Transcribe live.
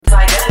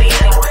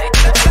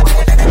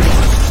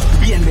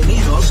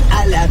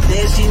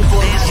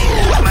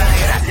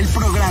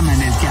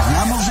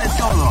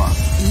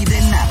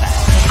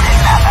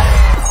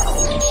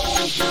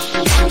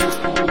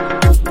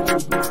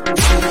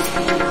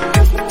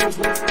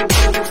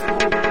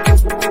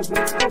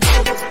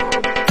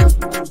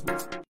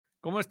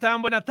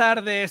están? Buenas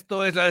tardes.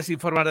 Esto es La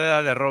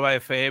Desinformadera de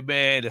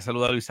 @FM. Les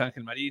saluda Luis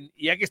Ángel Marín.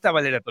 Y aquí está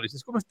Valeria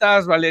Torices. ¿Cómo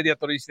estás, Valeria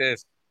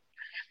Torices?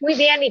 Muy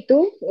bien, ¿y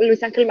tú,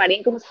 Luis Ángel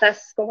Marín, cómo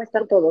estás? ¿Cómo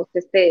están todos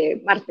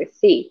este martes?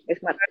 Sí,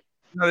 es martes.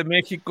 De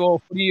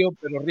México, frío,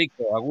 pero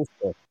rico, a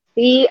gusto.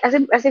 Sí,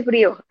 hace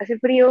frío.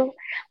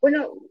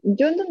 Bueno,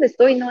 yo en donde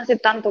estoy no hace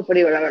tanto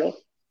frío, la verdad.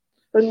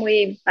 Estoy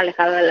muy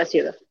alejada de la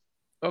ciudad.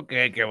 Ok,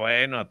 qué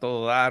bueno, a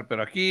todo dar.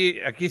 Pero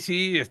aquí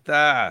sí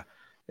está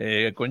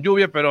con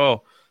lluvia,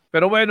 pero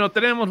bueno,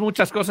 tenemos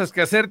muchas cosas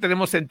que hacer.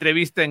 Tenemos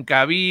entrevista en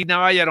cabina.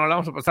 Vaya, nos la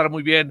vamos a pasar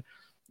muy bien.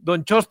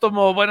 Don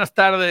Chóstomo, buenas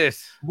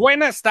tardes.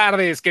 Buenas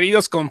tardes,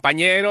 queridos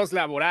compañeros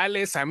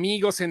laborales,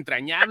 amigos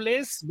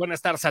entrañables.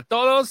 Buenas tardes a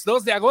todos.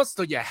 2 de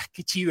agosto ya,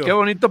 qué chido. Qué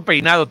bonito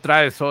peinado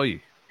traes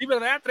hoy. Sí,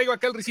 ¿verdad? Traigo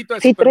acá el risito de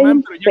Sí,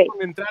 Superman, pero ya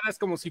con entradas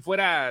como si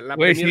fuera la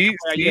premier que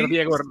fue ayer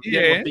Diego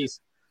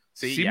Ortiz.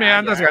 Sí, me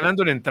andas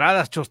ganando en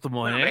entradas,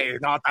 Chóstomo, ¿eh?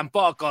 No,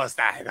 tampoco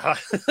está.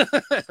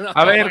 No,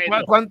 a ver,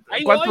 bueno.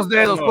 ¿cuántos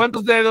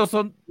dedos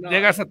son? No.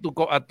 Llegas a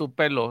tu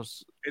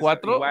pelos?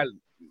 ¿4? Igual.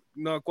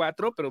 No,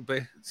 4, pero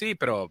sí,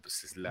 pero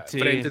pues, la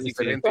frente es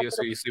diferente. Sí. Yo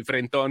soy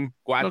frentón,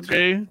 4. Ok,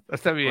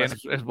 está bien,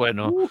 es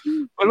bueno.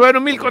 Pues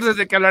bueno, mil cosas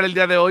de que hablar el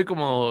día de hoy,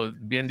 como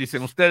bien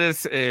dicen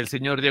ustedes. El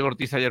señor Diego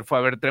Ortiz ayer fue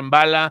a ver Tren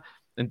Bala,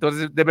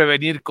 entonces debe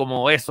venir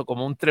como eso,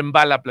 como un Tren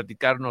Bala a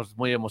platicarnos,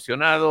 muy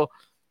emocionado.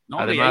 No,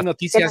 además, hay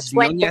noticias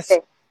ñoñas.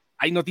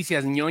 Hay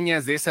noticias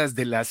ñoñas de esas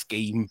de las que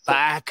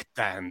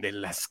impactan, de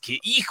las que,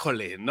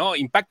 híjole, no,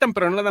 impactan,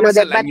 pero no nada más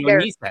a la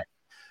ñoñiza.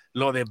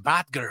 Lo de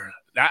Batgirl.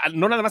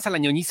 No nada más a la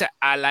ñoñiza,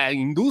 a la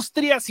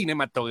industria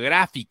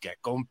cinematográfica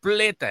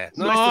completa.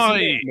 No,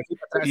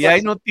 y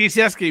hay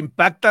noticias que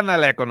impactan a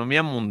la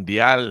economía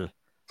mundial.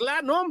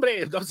 Claro, no,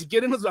 hombre, no, si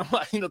quieren nos vamos,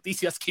 hay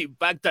noticias que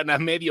impactan a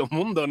medio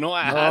mundo, ¿no?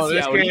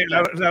 Es que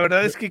la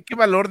verdad es que qué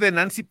valor de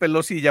Nancy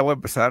Pelosi, ya voy a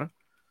empezar.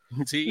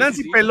 Sí,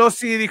 Nancy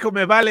Pelosi dijo,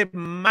 me vale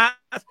más,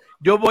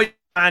 yo voy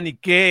a ni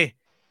qué,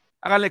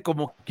 hágale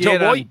como quieran.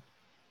 Yo voy.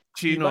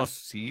 Chinos,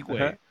 sí,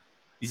 güey.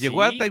 Y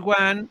llegó a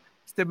Taiwán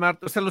este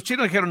martes, o sea, los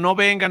chinos dijeron, no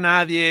venga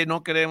nadie,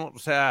 no queremos, o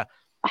sea,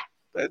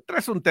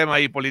 traes un tema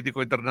ahí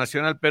político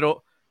internacional,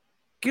 pero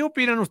 ¿qué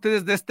opinan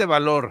ustedes de este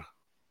valor?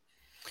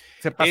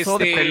 Se pasó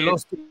de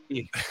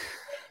Pelosi.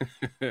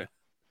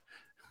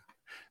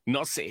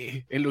 No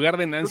sé, en lugar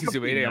de Nancy se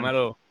hubiera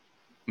llamado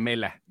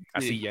Mela,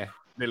 así ya,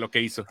 de lo que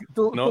hizo.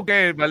 ¿Tú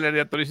qué,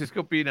 Valeria Torices, qué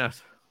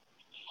opinas?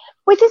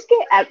 Pues es que,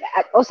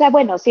 o sea,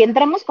 bueno, si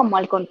entramos como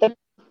al contexto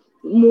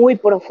muy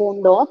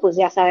profundo, pues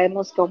ya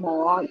sabemos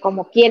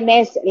como quién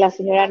es la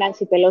señora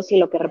Nancy Pelosi,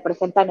 lo que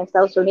representa en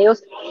Estados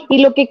Unidos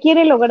y lo que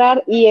quiere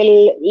lograr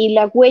y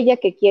la huella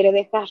que quiere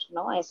dejar,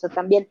 ¿no? Eso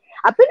también.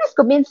 Apenas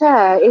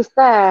comienza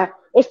esta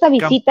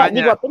visita,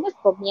 campaña. digo, apenas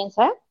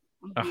comienza.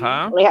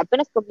 Ajá.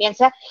 Apenas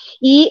comienza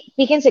y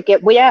fíjense que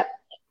voy a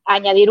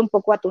añadir un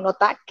poco a tu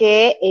nota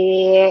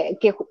que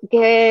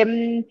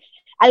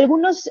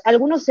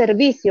algunos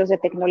servicios de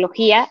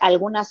tecnología,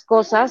 algunas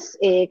cosas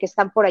que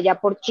están por allá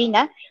por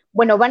China,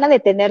 bueno, van a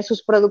detener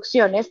sus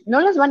producciones, no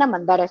las van a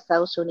mandar a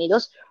Estados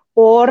Unidos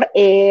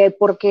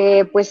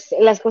porque pues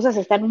las cosas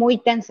están muy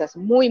tensas,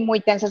 muy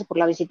tensas por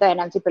la visita de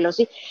Nancy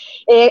Pelosi.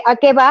 ¿A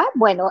qué va?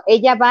 Bueno,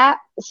 ella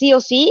va sí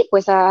o sí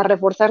pues a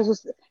reforzar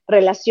sus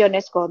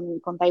relaciones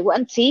con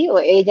Taiwán, sí,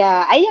 a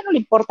ella no le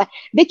importa.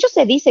 De hecho,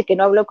 se dice que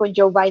no habló con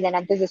Joe Biden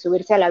antes de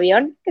subirse al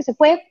avión, que se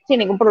fue sin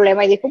ningún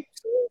problema y dijo,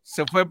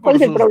 se fue por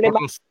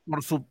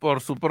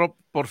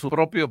su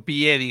propio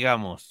pie,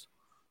 digamos.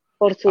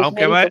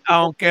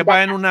 Aunque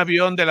va en un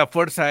avión de la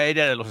Fuerza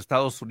Aérea de los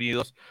Estados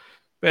Unidos.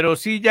 Pero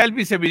sí, ya el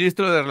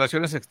viceministro de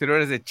Relaciones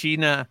Exteriores de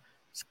China,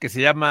 que se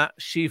llama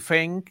Xi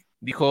Feng,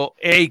 dijo,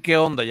 hey, ¿qué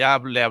onda? Ya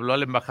le habló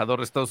al embajador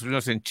de Estados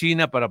Unidos en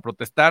China para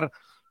protestar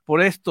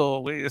por esto,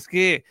 güey. Es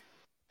que,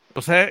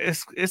 o sea,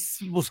 es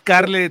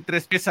buscarle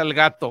 3 pies al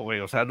gato, güey.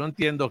 O sea, no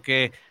entiendo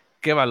qué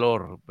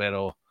valor,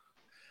 pero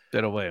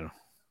bueno.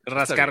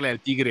 Rascarle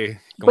al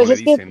tigre, como pues le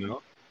dicen,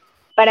 ¿no?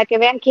 Para que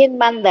vean quién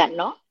manda,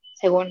 ¿no?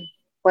 Según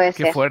puede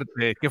ser.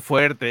 Qué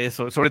fuerte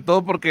eso. Sobre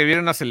todo porque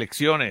vienen las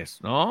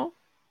elecciones, ¿no?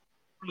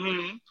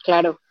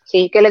 Claro,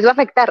 sí, que les va a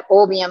afectar,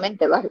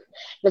 obviamente,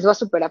 les va a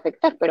súper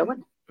afectar, pero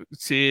bueno.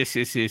 Sí.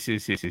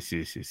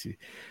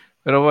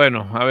 Pero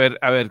bueno, a ver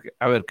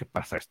qué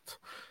pasa esto.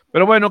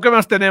 Pero bueno, ¿qué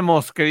más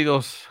tenemos,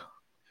 queridos?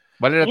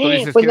 Valeria, tú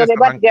dices, pues lo de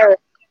Batgirl.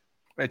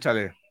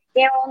 Échale.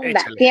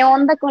 ¿Qué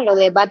onda con lo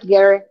de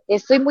Batgirl?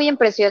 Estoy muy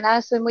impresionada,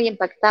 estoy muy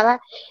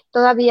impactada.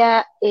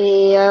 Todavía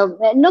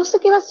no sé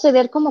qué va a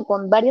suceder como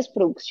con varias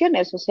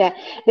producciones. O sea,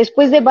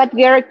 después de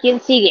Batgirl, ¿quién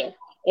sigue?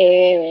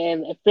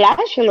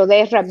 Flash, lo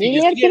de Ezra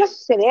Miller, ¿qué va a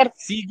suceder?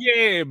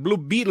 Sigue Blue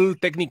Beetle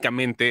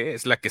técnicamente,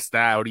 es la que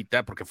está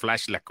ahorita, porque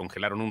Flash la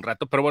congelaron un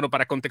rato, pero bueno,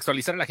 para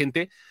contextualizar a la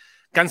gente,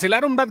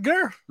 cancelaron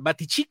Batgirl,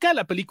 Batichica,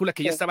 la película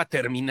que ya estaba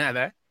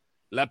terminada,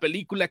 la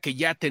película que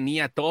ya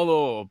tenía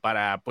todo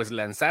para pues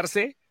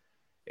lanzarse.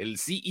 El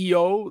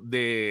CEO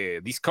de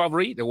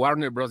Discovery, de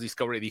Warner Bros.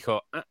 Discovery,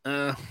 dijo,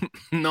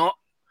 no,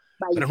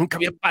 pero nunca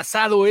había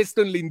pasado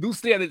esto en la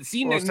industria del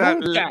cine, o sea,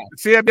 nunca.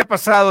 Sí había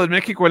pasado, en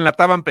México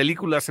enlataban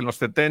películas en los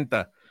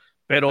 70,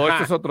 Pero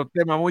esto es otro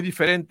tema muy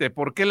diferente.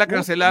 ¿Por qué la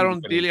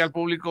cancelaron?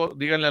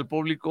 Díganle al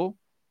público.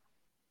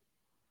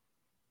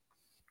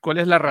 ¿Cuál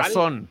es la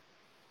razón?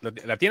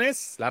 ¿La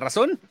tienes? ¿La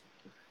razón?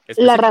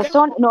 ¿Específica? La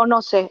razón,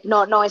 no sé.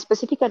 No,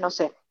 específica no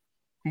sé.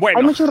 Bueno,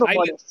 hay muchos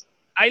rumores.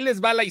 Ahí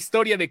les va la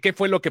historia de qué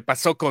fue lo que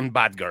pasó con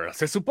Batgirl.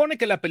 Se supone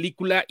que la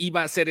película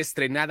iba a ser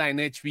estrenada en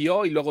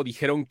HBO y luego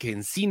dijeron que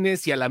en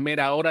cines y a la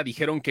mera hora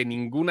dijeron que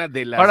ninguna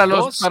de las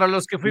dos. Para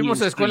los que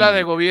fuimos a escuela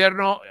de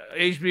gobierno,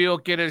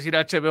 HBO quiere decir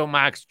HBO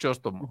Max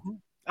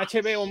Chóstomo.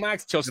 HBO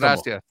Max Chóstomo.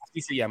 Gracias.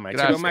 Así se llama,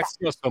 Gracias. HBO Max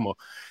Chóstomo.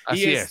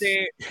 Así es.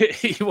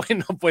 Y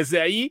bueno, pues de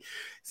ahí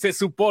se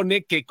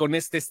supone que con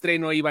este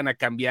estreno iban a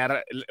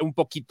cambiar un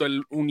poquito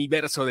el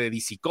universo de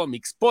DC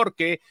Comics,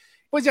 porque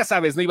pues ya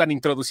sabes, no iban a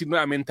introducir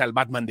nuevamente al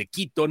Batman de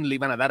Keaton, le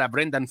iban a dar a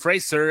Brendan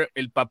Fraser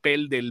el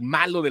papel del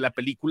malo de la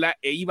película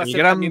e iba a ser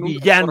gran también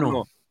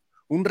villano.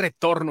 Un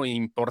retorno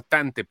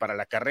importante para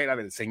la carrera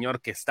del señor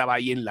que estaba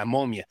ahí en La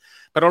Momia.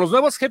 Pero los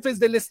nuevos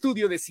jefes del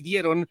estudio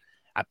decidieron,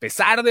 a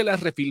pesar de las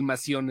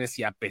refilmaciones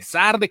y a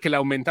pesar de que le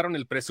aumentaron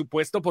el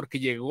presupuesto porque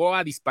llegó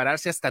a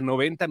dispararse hasta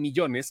 90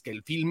 millones, que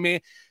el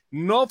filme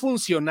no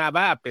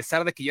funcionaba a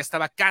pesar de que ya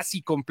estaba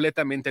casi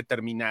completamente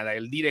terminada.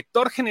 El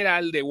director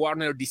general de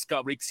Warner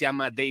Discovery, que se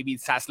llama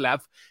David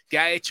Zaslav, que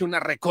ha hecho una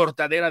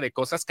recortadera de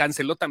cosas,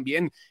 canceló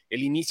también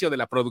el inicio de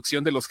la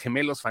producción de Los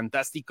Gemelos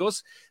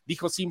Fantásticos,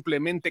 dijo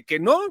simplemente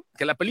que no,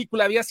 que la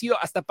película había sido,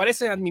 hasta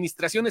parece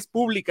administraciones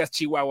públicas,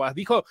 Chihuahua,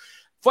 dijo,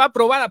 fue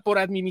aprobada por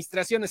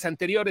administraciones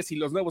anteriores y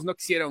los nuevos no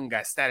quisieron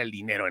gastar el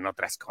dinero en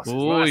otras cosas.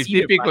 Uy,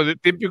 ¿no?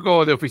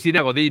 típico de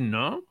oficina Godín,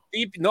 ¿no?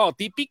 No,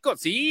 típico,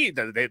 sí,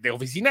 de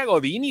oficina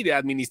Godín y de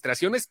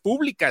administraciones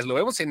públicas. Lo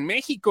vemos en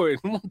México, en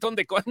un montón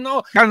de cosas.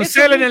 No,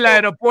 cancelen el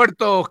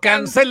aeropuerto,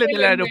 cancelen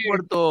el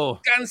aeropuerto.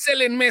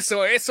 Cancelenme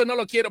eso no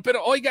lo quiero.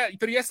 Pero oiga,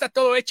 pero ya está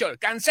todo hecho,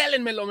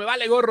 cancélenmelo, me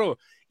vale gorro.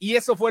 Y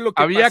eso fue lo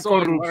que había pasó.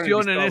 Había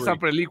corrupción en esa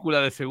película,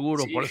 de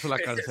seguro, sí, por eso la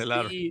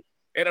cancelaron. Sí.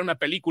 Era una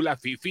película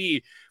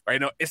fifí.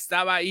 Bueno,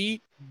 estaba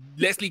ahí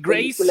Leslie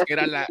Grace,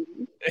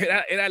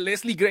 era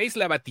Leslie Grace,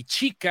 la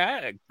batichica,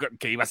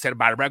 que iba a ser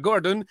Barbara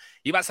Gordon,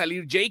 iba a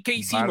salir J.K.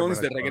 Simmons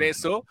de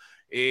regreso,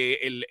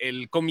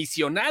 el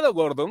comisionado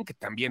Gordon, que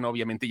también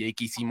obviamente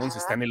J.K. Simmons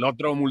está en el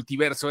otro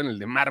multiverso, en el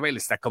de Marvel,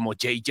 está como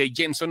J.J.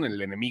 Jameson, el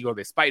enemigo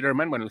de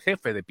Spider-Man, bueno, el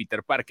jefe de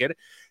Peter Parker,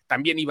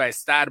 también iba a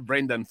estar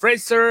Brendan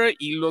Fraser,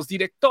 y los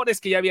directores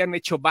que ya habían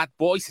hecho Bad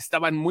Boys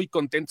estaban muy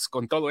contentos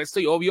con todo esto,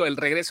 y obvio, el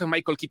regreso de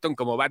Michael Keaton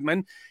como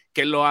Batman,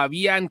 que lo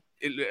habían,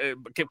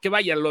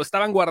 vaya, lo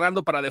estaban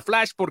guardando para The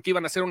Flash porque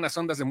iban a hacer unas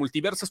ondas de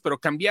multiversos, pero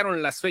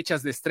cambiaron las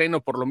fechas de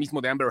estreno por lo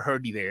mismo de Amber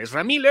Heard y de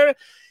Ezra Miller.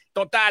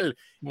 Total,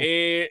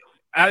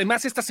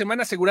 además esta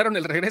semana aseguraron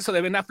el regreso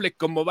de Ben Affleck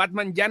como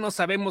Batman, ya no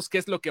sabemos qué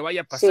es lo que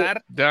vaya a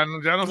pasar. Sí. Ya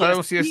no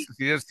sabemos si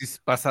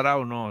pasará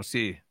o no,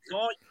 sí.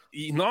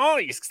 Y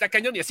es que está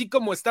cañón, y así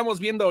como estamos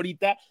viendo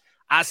ahorita,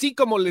 así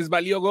como les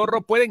valió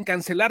gorro, pueden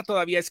cancelar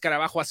todavía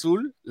Escarabajo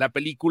Azul, la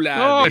película.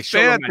 No,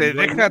 espérate,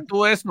 deja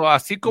tú eso.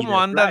 Así como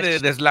anda de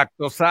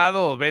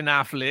deslactosado Ben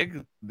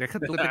Affleck, deja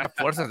tú que tenga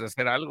fuerzas de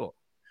hacer algo.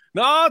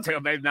 No,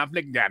 Ben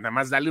Affleck ya nada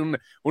más dale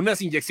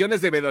unas inyecciones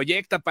de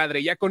Bedoyecta,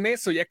 padre, ya con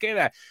eso ya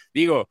queda.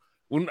 Digo,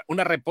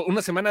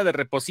 una semana de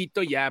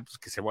reposito ya, pues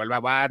que se vuelva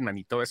Batman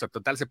y todo eso.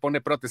 Total, se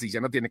pone prótesis, ya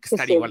no tiene que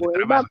estar igual de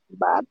trabajo.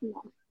 Batman.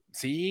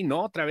 Sí,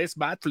 no, otra vez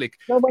Batfleck.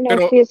 No, bueno,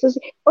 pero, sí, eso sí.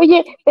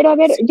 Oye, pero a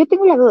ver, yo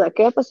tengo la duda,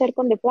 ¿qué va a pasar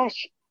con The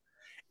Flash?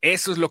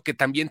 Eso es lo que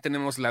también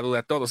tenemos la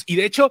duda todos. Y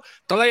de hecho,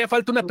 todavía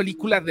falta una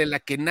película de la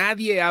que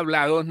nadie ha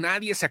hablado,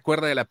 nadie se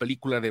acuerda de la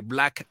película de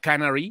Black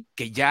Canary,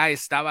 que ya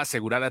estaba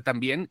asegurada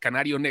también,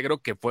 Canario Negro,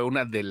 que fue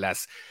una de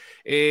las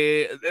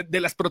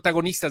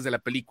protagonistas de la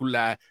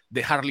película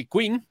de Harley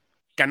Quinn.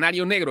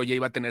 Canario Negro ya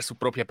iba a tener su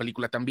propia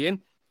película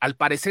también. Al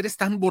parecer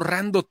están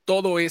borrando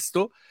todo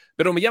esto,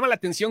 pero me llama la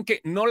atención que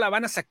no la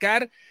van a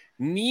sacar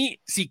ni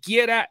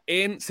siquiera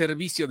en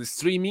servicio de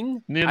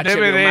streaming, ni en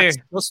DVD,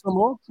 Max,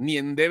 ni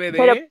en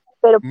DVD.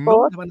 Pero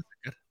no la van a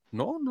sacar.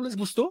 ¿No les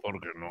gustó? ¿Por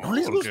qué no? ¿No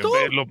les gustó?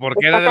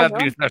 Porque era de la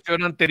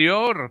administración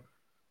anterior.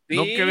 Sí,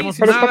 no queremos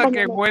nada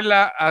que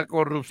huela a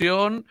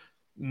corrupción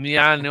ni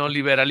a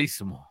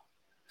neoliberalismo.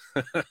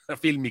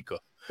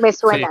 Fílmico. Me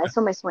suena, sí.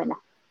 Eso me suena.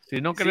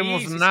 Si no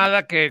queremos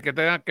nada que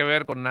tenga que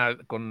ver con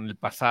el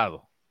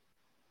pasado.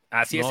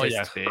 Así no, es.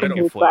 Ya sé,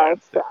 qué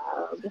fuerte.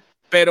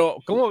 Pero,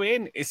 ¿cómo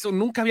ven? Eso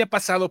nunca había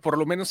pasado, por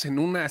lo menos en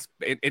una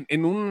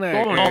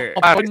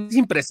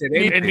sin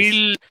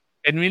precedentes.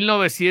 En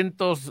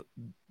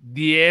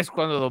 1910,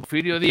 cuando Don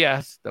Porfirio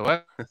Díaz, te voy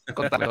a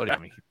contar la historia,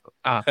 mijito.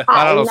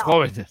 Para los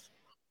jóvenes.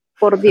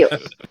 Por Dios.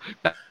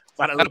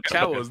 Para los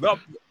chavos, no.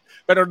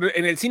 Pero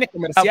en el cine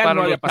comercial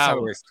no había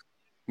pasado esto.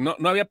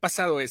 No había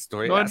pasado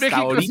esto. No, en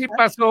México ahorita sí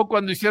pasó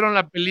cuando hicieron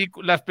las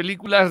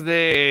películas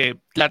de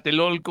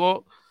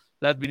Tlatelolco,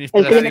 la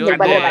administración de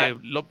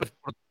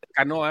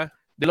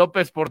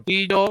López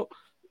Portillo,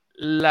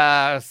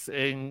 las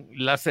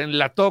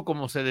enlató,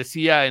 como se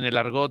decía en el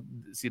argot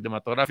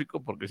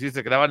cinematográfico, porque sí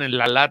se quedaban en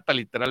la lata,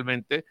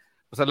 literalmente.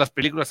 O sea, las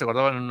películas se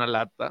guardaban en una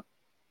lata.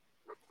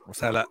 O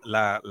sea,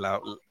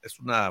 es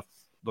una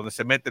donde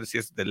se meten, si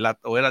es de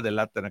lata, o era de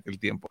lata en aquel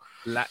tiempo.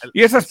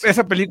 Y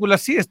esa película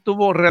sí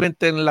estuvo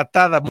realmente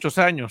enlatada muchos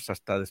años,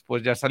 hasta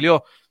después ya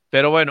salió.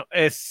 Pero bueno,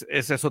 ese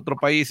es otro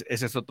país,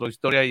 esa es otra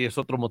historia y es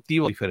otro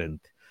motivo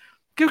diferente.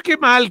 Qué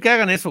mal que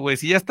hagan eso, güey,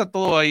 si ya está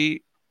todo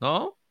ahí,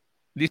 ¿no?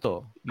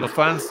 Listo, los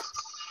fans.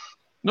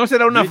 ¿No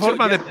será una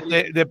forma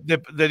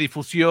de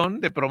difusión,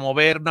 de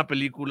promover una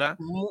película?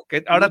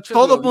 Que ahora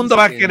todo el mundo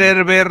va a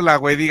querer verla,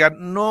 güey.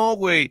 Digan, no,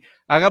 güey,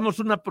 hagamos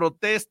una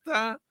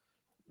protesta,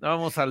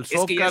 vamos al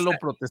Zócalo,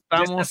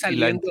 protestamos y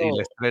la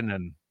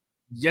estrenan.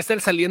 Ya está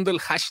saliendo el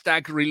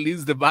hashtag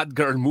Release the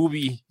Batgirl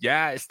Movie.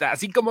 Ya está,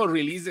 así como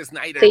Release the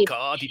Snyder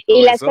Cut y todo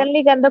y la eso. están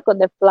ligando con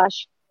The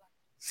Flash.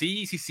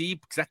 Sí,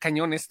 está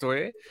cañón esto,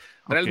 ¿eh?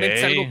 Realmente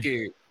es algo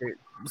que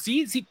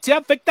sí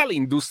afecta a la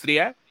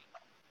industria.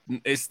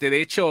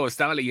 De hecho,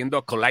 estaba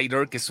leyendo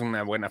Collider, que es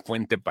una buena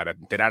fuente para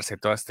enterarse de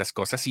todas estas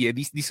cosas, y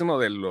dice uno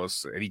de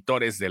los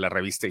editores de la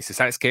revista, dice,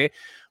 ¿sabes qué?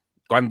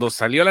 Cuando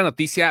salió la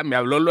noticia, me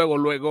habló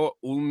luego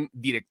un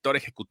director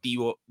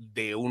ejecutivo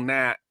de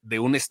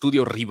un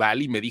estudio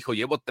rival y me dijo,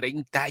 llevo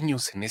 30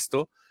 años en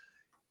esto,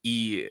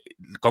 y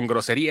con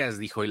groserías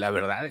dijo, y la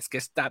verdad es que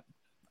esta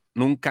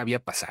nunca había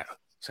pasado.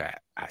 O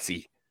sea,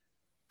 así.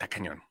 Está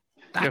cañón.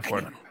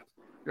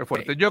 Qué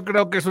fuerte. Yo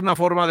creo que es una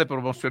forma de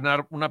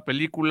promocionar una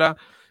película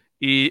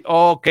y,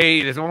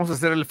 les vamos a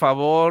hacer el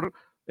favor,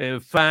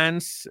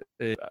 fans,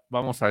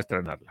 vamos a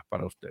estrenarla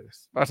para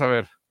ustedes. Vas a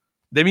ver.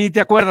 ¿De mí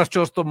te acuerdas,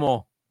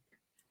 Chóstomo?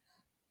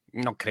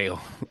 No creo.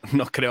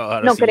 No creo.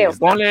 Ahora no sí. Creo.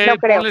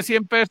 Ponle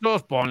 100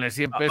 pesos, ponle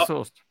 100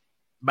 pesos.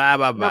 Va.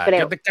 No creo.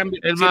 Yo te cambio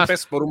 100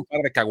 pesos por un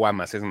par de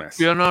caguamas, es más.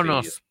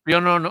 Unos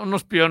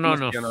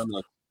piononos.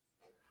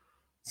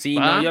 Sí,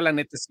 no, yo la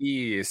neta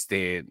sí,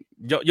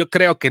 yo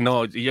creo que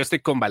no, yo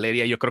estoy con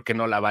Valeria, yo creo que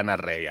no la van a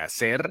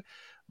rehacer,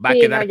 va a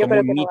quedar como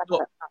un mito,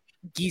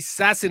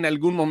 quizás en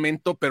algún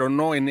momento, pero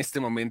no en este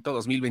momento,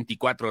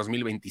 2024,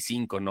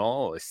 2025,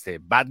 ¿no?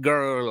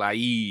 Batgirl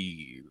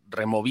ahí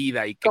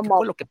removida, y ¿qué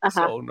fue lo que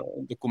pasó? ¿No?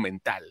 Un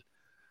documental.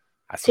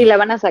 Así. Sí, la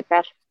van a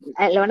sacar,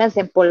 la van a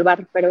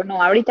desempolvar, pero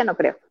no, ahorita no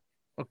creo.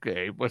 Ok,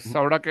 pues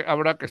habrá que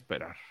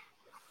esperar.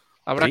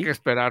 Habrá que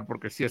esperar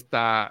porque sí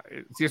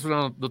es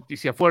una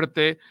noticia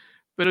fuerte,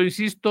 pero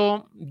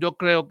insisto, yo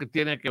creo que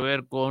tiene que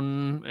ver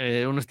con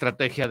una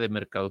estrategia de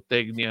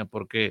mercadotecnia,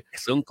 porque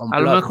a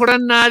lo mejor a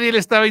nadie le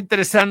estaba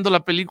interesando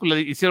la película,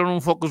 hicieron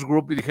un focus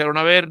group y dijeron,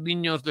 a ver,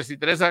 niños, ¿les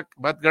interesa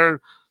Batgirl?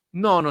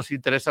 No, nos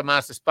interesa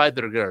más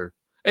Spider-Girl.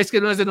 Es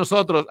que no es de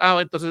nosotros.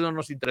 Entonces no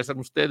nos interesan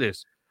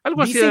ustedes.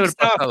 Algo así de haber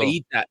pasado.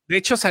 Feita. De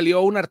hecho,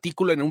 salió un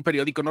artículo en un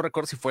periódico, no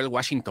recuerdo si fue el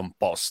Washington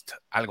Post,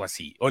 algo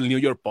así, o el New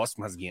York Post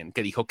más bien,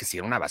 que dijo que sí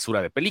era una basura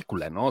de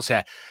película, ¿no? O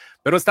sea,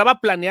 pero estaba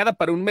planeada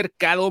para un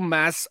mercado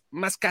más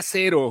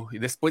casero, y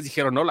después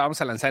dijeron, no, la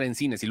vamos a lanzar en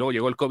cines, y luego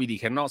llegó el COVID y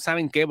dije, no,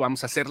 ¿saben qué?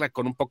 Vamos a hacerla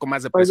con un poco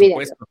más de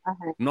presupuesto.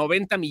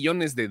 $90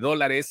 millones,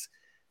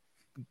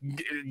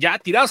 ya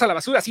tirados a la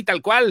basura, así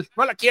tal cual,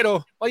 no la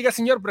quiero. Oiga,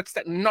 señor, pero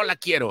no la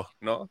quiero,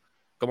 ¿no?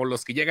 Como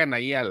los que llegan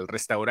ahí al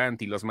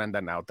restaurante y los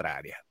mandan a otra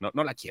área.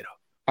 No la quiero.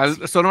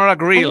 Al Sonora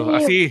Grill,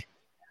 así.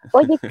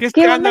 Oye, qué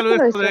escándalo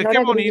esto, qué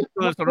bonito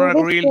el Sonora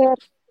Grill.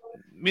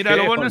 Mira,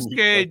 lo bueno es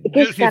que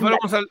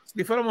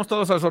si fuéramos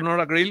todos al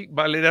Sonora Grill,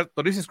 Valeria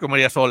Torices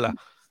comería sola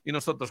y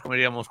nosotros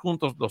comeríamos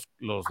juntos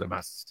los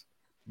demás.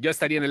 Yo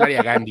estaría en el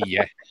área Gandhi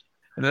ya.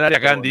 En el área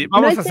Gandhi.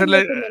 Vamos a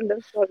hacerle.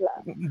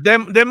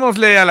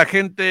 Démosle a la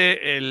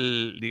gente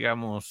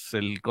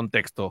el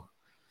contexto.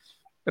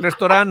 El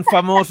restaurante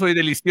famoso y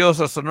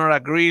delicioso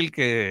Sonora Grill,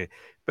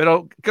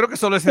 pero creo que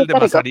solo es el de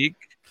Mazarik.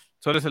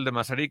 Solo es el de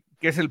Mazarik,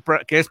 que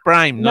es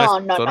Prime, no es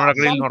Sonora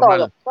Grill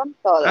normal. Son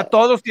todos.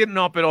 Todos tienen,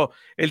 pero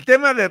el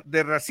tema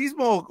de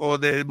racismo o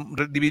de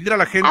dividir a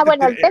la gente.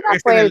 Bueno, el tema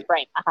fue el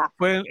Prime. Ajá.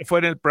 Fue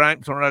en el Prime,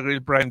 Sonora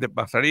Grill Prime de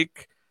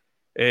Mazarik,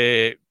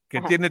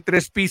 que tiene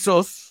 3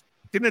 pisos.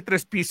 Tiene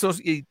 3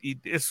 pisos y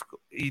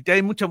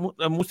hay mucha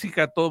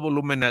música a todo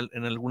volumen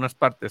en algunas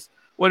partes.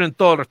 Bueno, en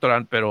todo el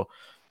restaurante,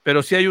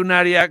 pero sí hay un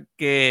área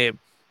que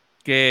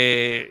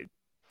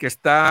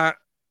está,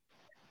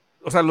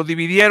 o sea, lo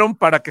dividieron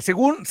para que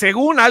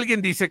según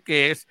alguien dice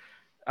que es,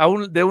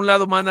 de un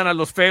lado mandan a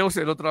los feos,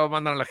 del otro lado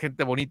mandan a la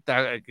gente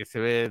bonita que se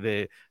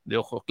ve de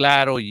ojo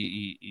claro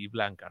y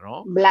blanca,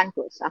 ¿no?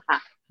 Blancos,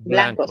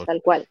 blancos,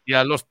 tal cual. Y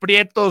a los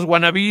prietos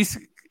wannabis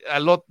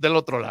del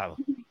otro lado,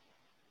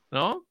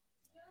 ¿no?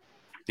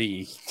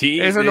 Sí.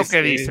 Eso es lo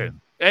que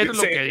dicen. Eso es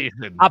lo que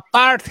dicen.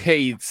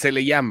 Apartheid se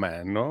le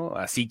llama, ¿no?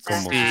 Así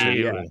como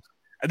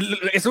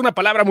es una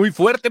palabra muy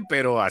fuerte,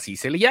 pero así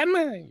se le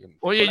llama.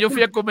 Oye, yo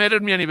fui a comer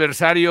en mi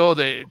aniversario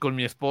con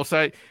mi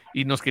esposa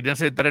y nos querían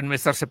sentar en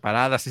mesas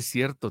separadas. Es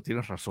cierto,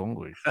 tienes razón,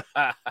 güey.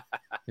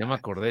 Ya me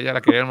acordé, ya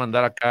la querían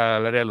mandar acá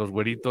al área de los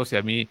güeritos y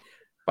a mí,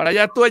 para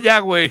allá, tú allá,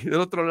 güey,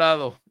 del otro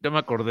lado. Ya me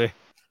acordé.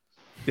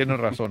 Tienes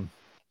razón,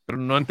 pero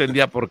no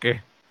entendía por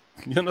qué.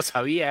 Yo no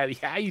sabía,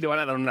 dije, le van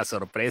a dar una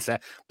sorpresa,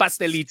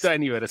 pastelito de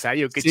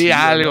aniversario, qué chido. Sí,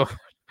 algo.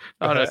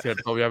 No es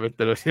cierto,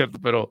 obviamente no es cierto,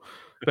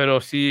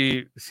 pero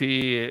sí,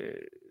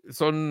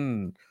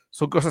 son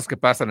cosas que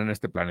pasan en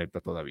este planeta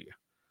todavía.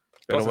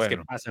 Pero cosas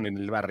bueno. que pasan en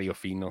el barrio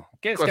fino.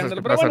 Qué Cosas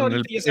escándalo. que Pero pasan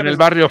bueno, en el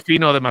barrio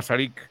fino de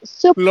Mazarik.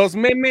 los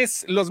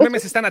memes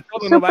están a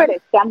todo, ¿no, Val? Súper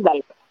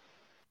escándalo.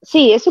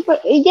 Sí, es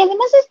súper, y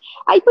además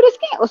pero es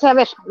que, o sea, a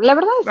ver, la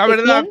verdad es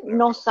que quién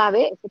no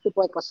sabe ese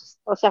tipo de cosas,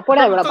 o sea,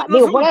 fuera de broma,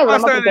 fuera de broma.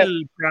 Pasa Porque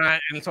en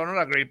el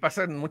Sonora Grill,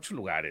 pasa en muchos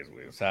lugares,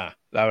 güey, o sea,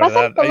 la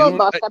pasa verdad. en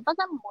todos, o sea,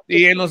 pasa mucho.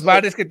 Y en los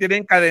bares que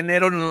tienen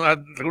cadenero,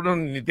 algunos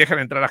ni dejan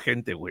entrar a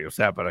gente, güey, o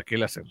sea, ¿para qué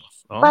le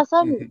hacemos, no?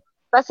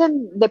 Pasa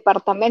en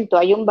departamento,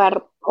 hay un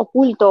bar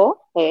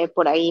oculto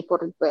por ahí,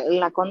 por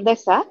la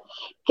Condesa,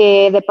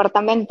 que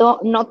departamento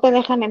no te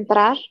dejan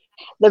entrar,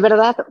 de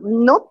verdad,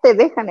 no te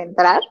dejan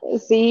entrar,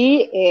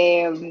 sí,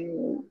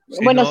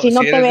 bueno, si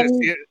no te ven...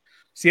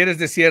 Si eres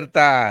de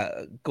cierta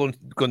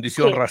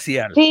condición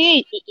racial.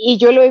 Sí, y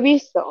yo lo he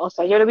visto, o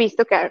sea, yo lo he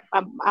visto que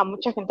a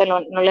mucha gente no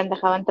le han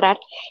dejado entrar,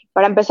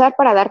 para empezar,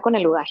 para dar con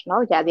el lugar,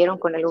 ¿no? Ya dieron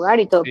con el lugar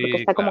y todo, porque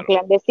está como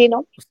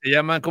clandestino.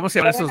 ¿Cómo se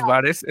llaman esos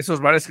bares?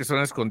 Esos bares que son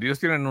escondidos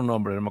tienen un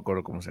nombre, no me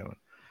acuerdo cómo se llaman.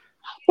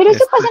 Pero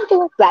eso pasa en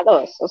todos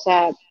lados, o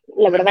sea,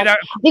 la verdad.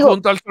 Mira,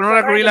 junto al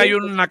Sonora Grill hay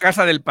una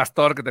casa del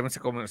pastor que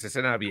también se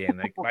cena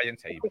bien,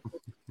 váyanse ahí.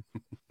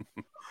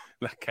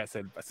 La casa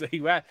del pastor,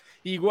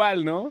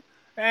 igual, ¿no?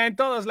 En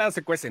todos lados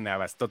se cuecen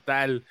habas,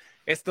 total.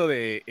 Esto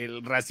de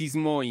el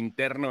racismo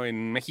interno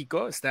en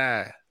México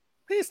está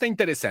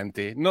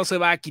interesante. No se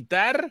va a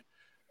quitar.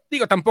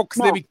 Digo, tampoco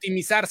es de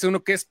victimizarse.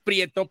 Uno que es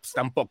prieto, pues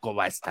tampoco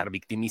va a estar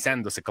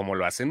victimizándose como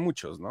lo hacen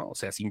muchos, ¿no? O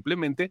sea,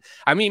 simplemente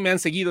a mí me han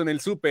seguido en el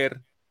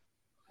súper.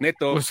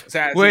 Neto, pues, o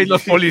sea, güey,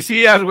 los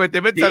policías, güey,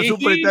 te metes al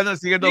súper y te andan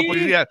siguiendo los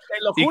policías.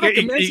 Te lo juro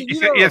que me han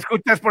seguido. Y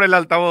escuchas por el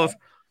altavoz.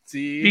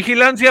 Sí.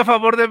 Vigilancia a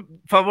favor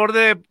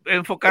de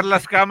enfocar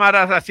las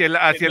cámaras hacia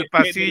el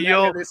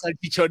pasillo. De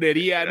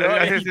salchichonería, ¿no?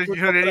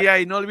 Salchichonería,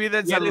 y no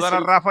olviden saludar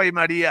a Rafa y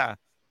María.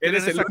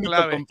 Eres el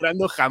único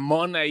comprando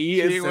jamón ahí,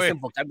 estás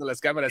enfocando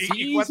las cámaras.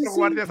 Y cuatro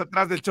guardias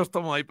atrás del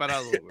chóstomo ahí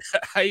parados.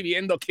 Ahí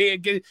viendo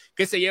qué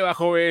se lleva,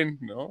 joven,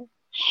 ¿no?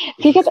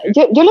 Fíjate,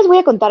 yo les voy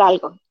a contar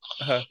algo.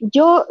 Ajá.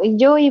 Yo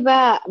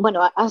iba,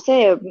 bueno,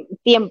 hace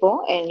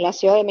tiempo en la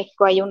Ciudad de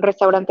México hay un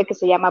restaurante que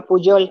se llama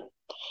Puyol.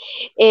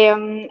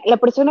 La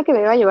persona que me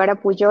iba a llevar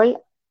a Puyol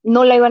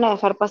no la iban a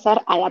dejar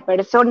pasar a la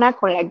persona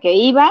con la que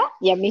iba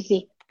y a mí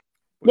sí.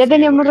 Pues ya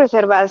teníamos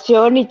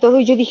reservación y todo,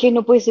 y yo dije,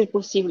 no puede ser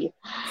posible.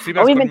 Sí,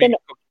 obviamente no.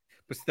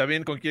 Pues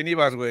también, ¿con quién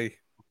ibas, güey?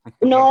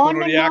 No,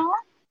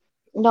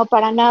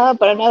 para nada,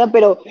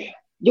 pero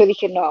yo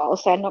dije, no, o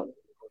sea, no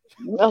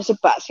se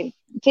pasen.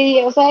 Sí,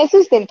 o sea, eso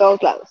está en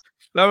todos lados.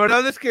 La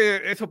verdad es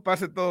que eso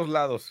pasa en todos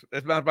lados.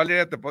 Es más,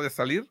 Valeria, ¿te puedes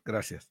salir?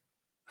 Gracias.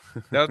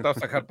 Ya no te vas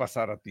a dejar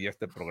pasar a ti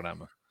este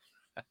programa.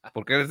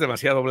 Porque eres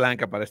demasiado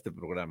blanca para este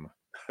programa.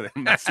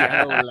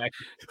 Demasiado blanca.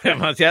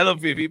 Demasiado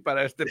fifí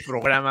para este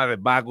programa de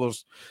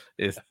vagos,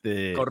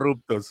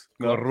 corruptos.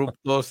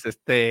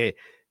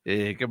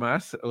 ¿Qué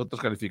más? Otros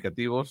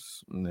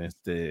calificativos,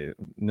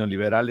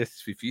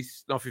 neoliberales,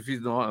 fifís. No, fifís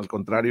no, al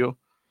contrario.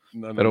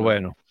 Pero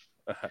bueno.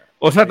 Ajá.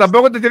 O sea,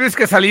 tampoco te tienes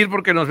que salir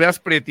porque nos veas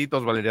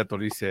prietitos, Valeria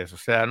Torices. O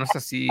sea, no es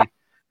así.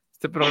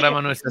 Este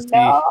programa no es así.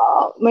 No,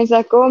 me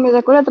sacó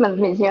la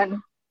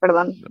transmisión.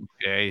 Perdón.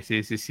 Ok,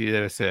 sí,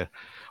 debe ser.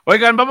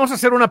 Oigan, vamos a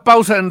hacer una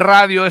pausa en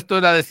radio. Esto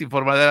es la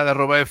desinformadera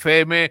de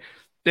 @FM.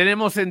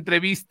 Tenemos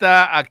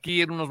entrevista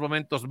aquí en unos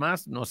momentos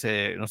más. No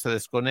se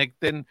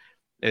desconecten.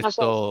 No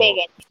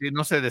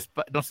se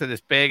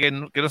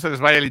despeguen. Que no se les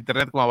vaya el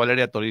internet como a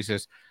Valeria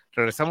Torices.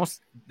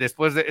 Regresamos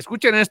después de...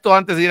 Escuchen esto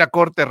antes de ir a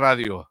corte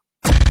radio.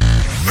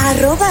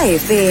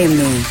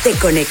 @FM. Te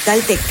conecta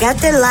al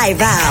Tecate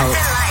Live Out.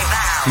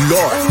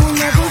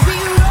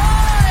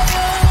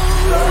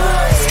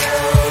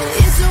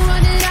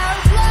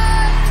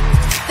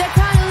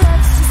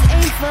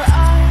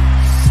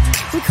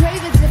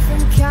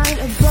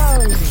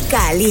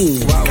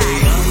 Cali.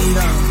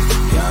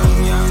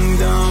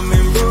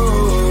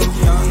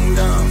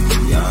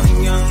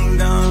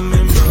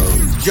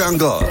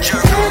 Jungle.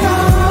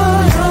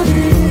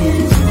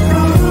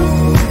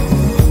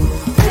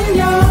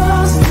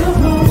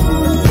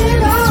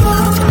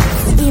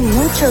 Y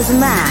muchos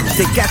más.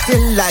 Tecate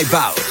Live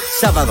Out.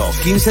 Sábado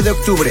 15 de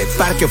octubre,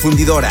 Parque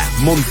Fundidora,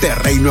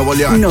 Monterrey, Nuevo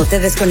León. No te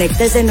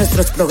desconectes de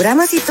nuestros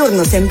programas y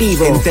turnos en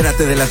vivo.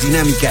 Entérate de las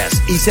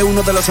dinámicas y sé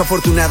uno de los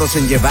afortunados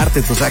en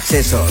llevarte tus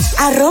accesos.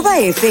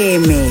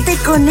 @FM. Te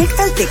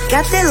conecta al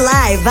Tecate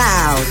Live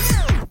Out.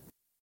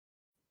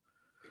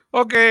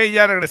 Ok,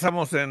 ya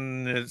regresamos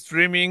en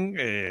streaming,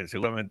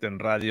 seguramente en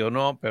radio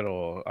no,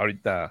 pero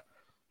ahorita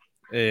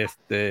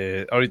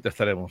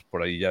estaremos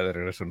por ahí ya de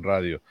regreso en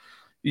radio.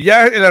 Y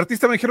ya el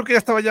artista me dijeron que ya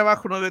estaba allá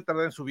abajo, no debe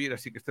tardar en subir,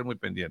 así que estén muy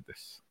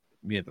pendientes.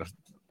 Mientras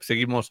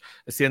seguimos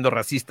siendo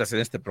racistas en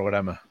este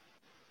programa.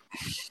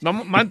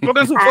 No,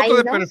 pongan su foto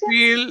de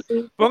perfil,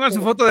 pongan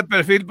su foto de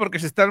perfil porque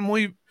se están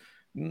muy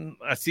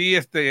así,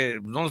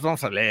 no los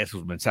vamos a leer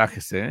sus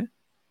mensajes, ¿eh?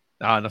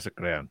 No se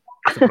crean.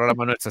 Este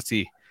programa no es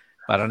así.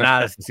 Para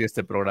nada es así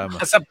este programa.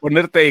 ¿Vas a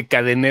ponerte de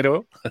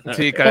cadenero?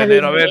 Sí,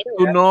 cadenero. A ver,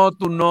 tú no,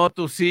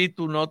 tú sí,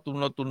 tú no.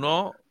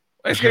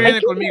 Es que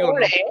viene conmigo.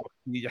 ¿No?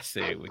 Y ya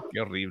sé, güey, qué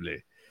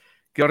horrible.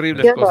 Qué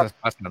horribles cosas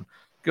pasan.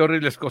 qué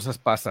horribles cosas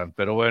pasan,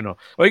 pero bueno.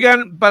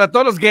 Oigan, para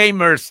todos los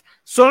gamers,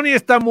 Sony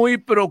está muy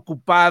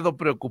preocupada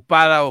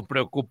o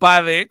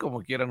preocupade,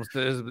 como quieran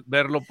ustedes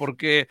verlo,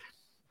 porque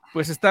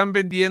pues están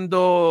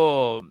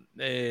vendiendo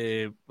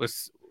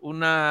pues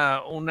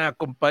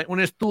un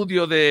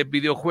estudio de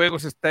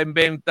videojuegos está en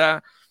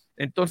venta,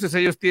 entonces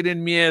ellos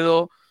tienen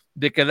miedo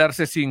de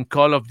quedarse sin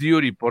Call of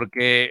Duty,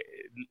 porque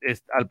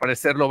al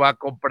parecer lo va a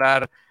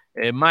comprar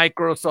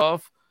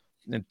Microsoft.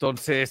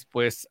 Entonces,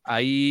 pues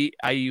ahí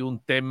hay un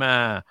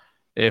tema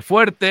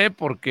fuerte,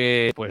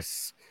 porque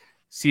pues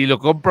si lo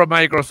compra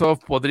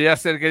Microsoft podría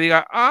ser que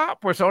diga,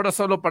 pues ahora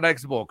solo para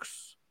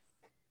Xbox,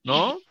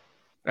 ¿no?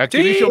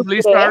 Activision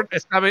Blizzard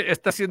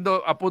está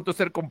siendo a punto de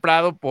ser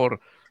comprado por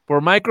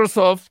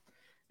Microsoft.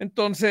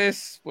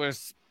 Entonces,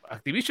 pues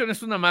Activision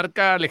es una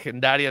marca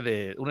legendaria,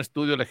 un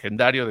estudio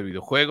legendario de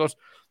videojuegos,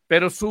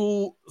 pero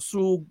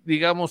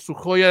digamos, su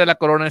joya de la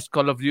corona es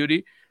Call of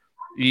Duty.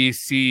 Y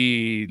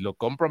si lo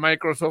compra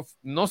Microsoft,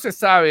 no se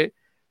sabe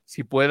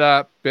si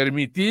pueda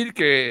permitir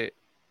que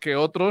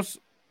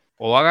otros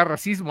o haga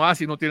racismo.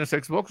 Si no tienes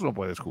Xbox no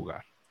puedes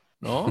jugar,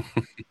 ¿no?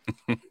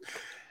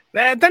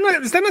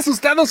 Están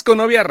asustados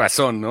con obvia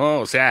razón, ¿no?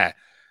 O sea,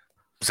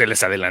 se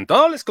les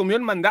adelantó, les comió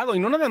el mandado, y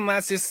no nada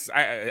más es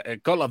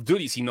Call of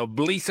Duty, sino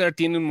Blizzard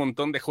tiene un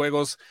montón de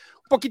juegos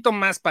un poquito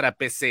más para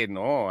PC,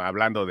 ¿no?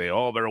 Hablando de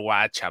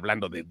Overwatch,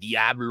 hablando de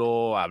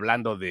Diablo,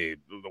 hablando de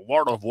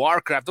World of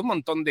Warcraft, un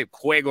montón de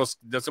juegos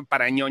son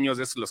para ñoños,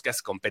 de esos los que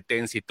hace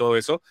competencia y todo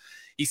eso.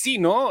 Y sí,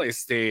 ¿no?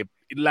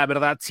 La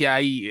verdad sí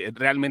hay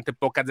realmente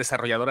pocas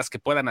desarrolladoras que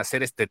puedan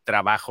hacer este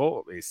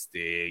trabajo,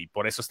 y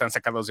por eso están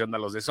sacados de onda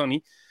los de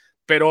Sony.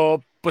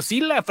 Pero, pues sí,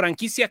 la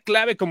franquicia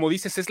clave, como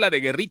dices, es la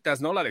de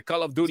guerritas, ¿no? La de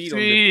Call of Duty. Sí,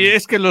 donde,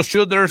 es que los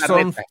shooters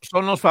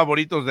son los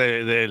favoritos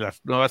de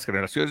las nuevas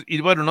generaciones. Y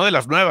bueno, no de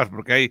las nuevas,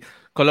 porque hay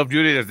Call of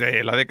Duty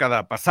desde la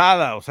década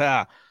pasada, o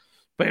sea,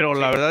 pero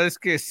la verdad es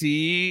que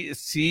sí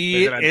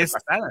es...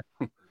 Pasada.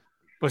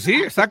 Pues sí,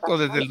 exacto,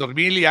 desde el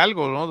 2000 y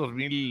algo, ¿no?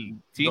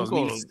 2005.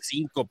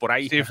 2005, por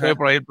ahí. Sí, fue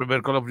por ahí el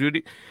primer Call of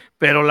Duty.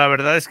 Pero la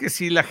verdad es que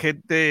sí, la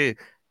gente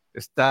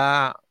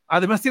está...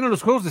 Además tienen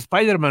los juegos de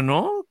Spider-Man,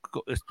 ¿no?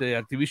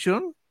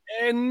 Activision.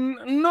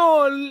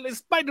 No, el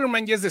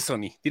Spider-Man ya es de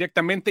Sony.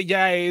 Directamente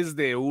ya es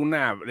de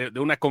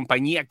una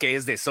compañía que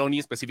es de Sony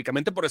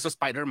específicamente. Por eso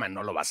Spider-Man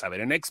no lo vas a ver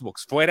en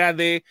Xbox. Fuera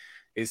de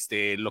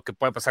lo que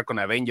puede pasar con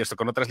Avengers o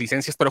con otras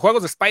licencias. Pero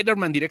juegos de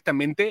Spider-Man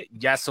directamente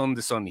ya son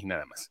de Sony,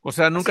 nada más. O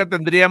sea, nunca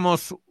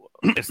tendríamos...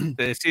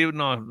 sí,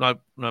 no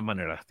hay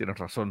manera, tienes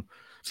razón.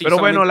 Sí, pero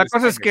bueno, la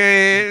cosa es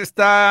que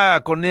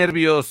está con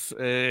nervios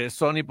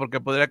Sony, porque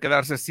podría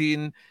quedarse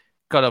sin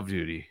Call of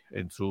Duty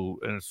en sus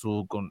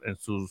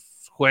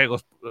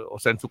juegos, o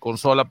sea, en su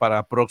consola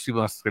para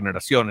próximas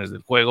generaciones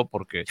del juego,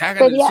 porque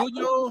hagan el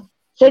suyo.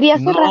 Sería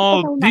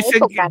no,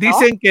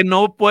 dicen que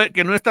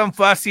no es tan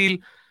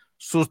fácil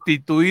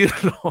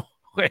sustituirlo.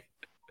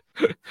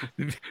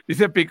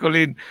 Dice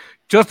Picolín,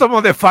 yo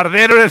tomo de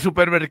fardero en el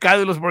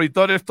supermercado y los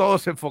monitores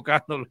todos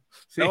enfocándolo.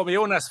 Sí. No,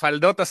 veo unas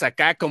faldotas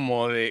acá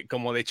como de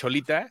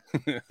cholita.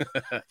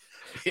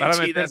 Para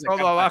meter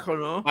todo abajo,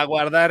 ¿no? A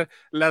guardar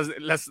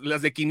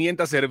las de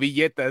 500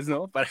 servilletas,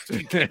 ¿no? Para...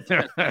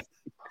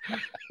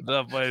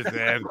 No puede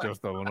ser,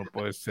 Chostomo, no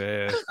puede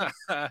ser.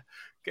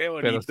 Qué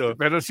bonito.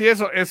 Pero sí,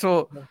 eso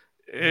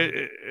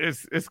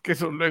es que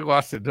eso luego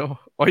hace, ¿no?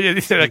 Oye,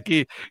 dicen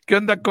aquí, ¿qué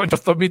onda con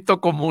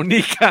Chostomito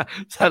comunica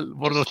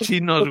por los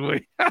chinos,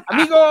 güey?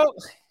 Amigo,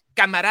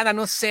 camarada,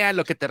 no sé a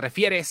lo que te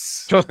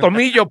refieres.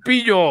 Chostomillo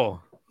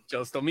pillo.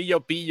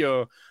 Chostomillo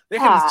pillo.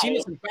 Deja a los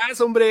chinos en paz,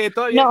 hombre.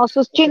 Todavía. No,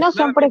 sus chinos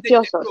son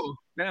preciosos.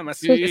 Nada más.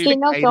 Sus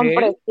chinos son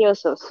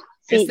preciosos.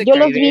 Sí,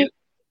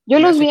 yo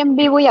los vi en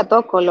vivo y a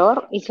todo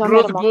color y son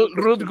hermosos.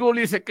 Ruth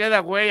Gully se queda,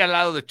 güey, al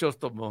lado de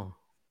Chostomo.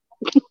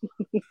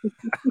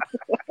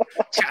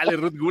 Chale,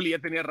 Ruth Gully, ya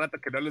tenía rato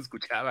que no lo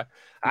escuchaba.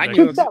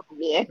 Años.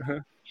 También.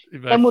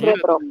 Está muy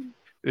retro.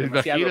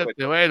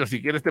 Imagínate, bueno,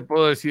 si quieres te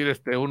puedo decir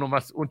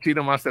un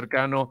chino más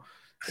cercano.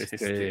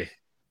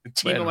 Un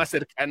chino más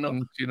cercano.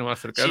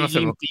 Xi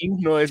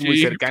Jinping no es muy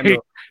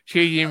cercano.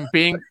 Xi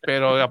Jinping,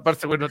 pero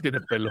aparte, bueno, no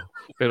tiene pelo,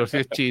 pero sí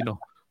es chino,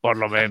 por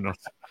lo menos.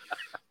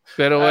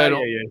 Pero bueno,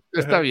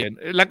 está bien.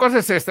 La cosa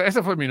es esta.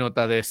 Esa fue mi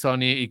nota de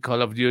Sony y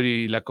Call of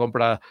Duty y la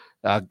compra,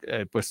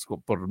 pues,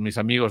 por mis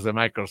amigos de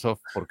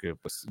Microsoft, porque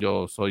pues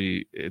yo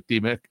soy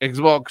Team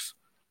Xbox,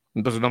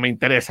 entonces no me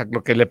interesa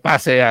lo que le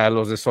pase a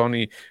los de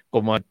Sony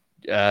como a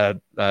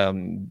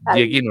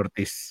Dieguín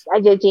Ortiz. A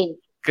Dieguín.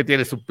 Que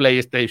tiene su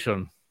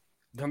PlayStation.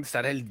 ¿Dónde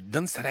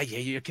estará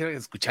Yeye? Yo quiero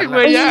escucharla.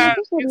 Güey,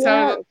 ¿quién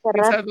sabe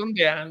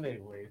dónde ande,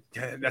 güey?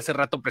 Hace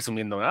rato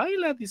presumiendo. Ay,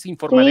 la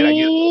desinformadera.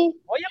 Sí.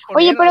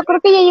 Oye, pero creo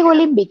que ya llegó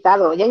el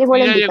invitado. Ya llegó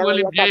el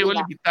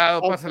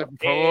invitado. Pásale, por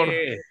favor.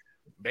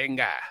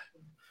 Venga.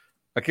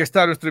 Aquí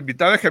está nuestro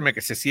invitado. Déjeme que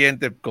se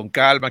siente con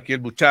calma aquí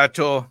el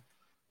muchacho.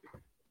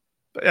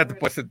 Ya te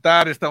puedes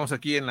sentar. Estamos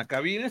aquí en la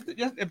cabina.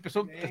 Ya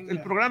empezó.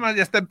 El programa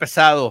ya está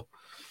empezado.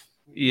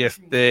 Y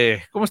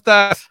 ¿cómo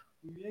estás?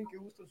 Muy bien, qué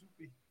gusto,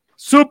 Supi.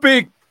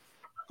 Supic,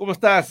 ¿cómo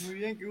estás? Muy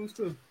bien, qué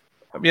gusto.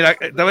 Mira,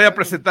 te voy a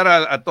presentar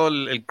a todo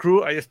el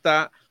crew. Ahí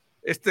está.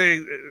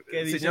 Este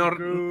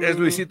señor es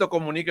Luisito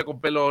Comunica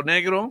con pelo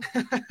negro.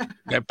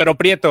 Pero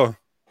prieto.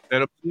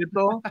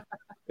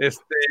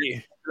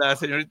 La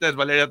señorita es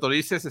Valeria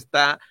Torices,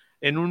 está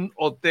en un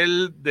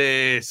hotel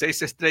de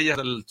 6 estrellas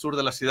al sur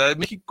de la Ciudad de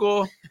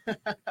México.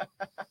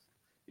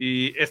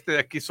 Y este de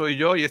aquí soy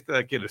yo y este de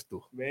aquí eres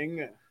tú.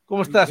 Venga.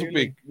 ¿Cómo estás,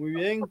 Supic? Muy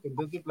bien,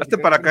 contento de platicar. Hazte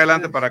para acá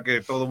adelante para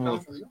que todo el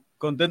mundo...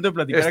 Contento de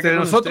platicar.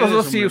 Nosotros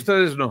dos sí,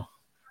 ustedes no.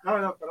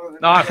 No, perdón.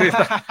 No, sí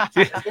está.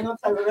 Sí.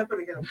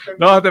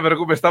 No te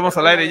preocupes, estamos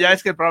al aire. Ya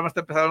es que el programa está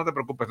empezando, no te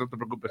preocupes.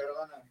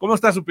 Perdona. ¿Cómo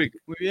estás, Supic?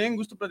 Muy bien,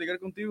 gusto platicar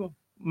contigo.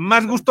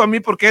 Más gusto a mí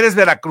porque eres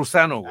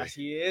veracruzano, güey.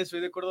 Así es, soy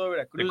de Córdoba,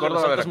 Veracruz. De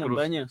Córdoba, las altas Veracruz.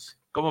 Montañas.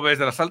 ¿Cómo ves?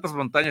 De las altas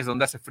montañas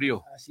donde hace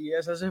frío. Así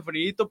es, hace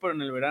frío, pero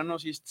en el verano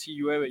sí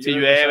llueve. Sí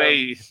llueve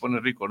y se pone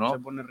rico, ¿no? Se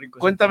pone rico.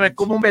 Cuéntame,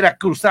 ¿cómo un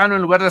veracruzano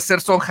en lugar de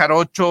hacer son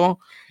jarocho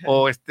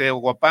o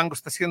guapango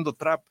está haciendo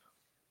trap?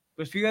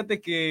 Pues fíjate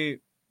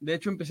que de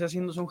hecho empecé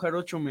haciendo son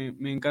jarocho,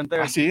 me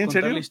encanta ¿Sí?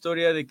 contar la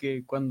historia de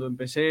que cuando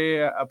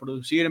empecé a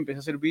producir, empecé a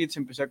hacer beats,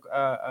 empecé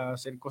a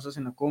hacer cosas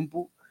en la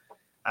compu,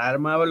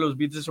 armaba los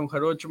beats de son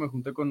jarocho, me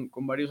junté con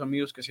varios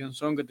amigos que hacían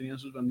son, que tenían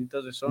sus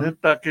banditas de son.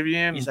 Neta, qué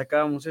bien. Y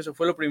sacábamos eso,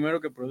 fue lo primero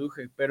que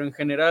produje, pero en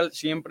general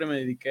siempre me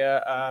dediqué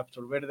a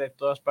absorber de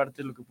todas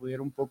partes lo que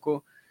pudiera un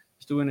poco.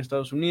 Estuve en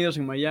Estados Unidos,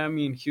 en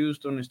Miami, en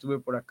Houston, estuve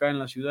por acá en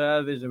la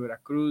ciudad, desde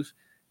Veracruz,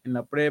 en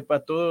la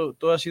prepa, todo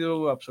ha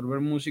sido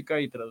absorber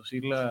música y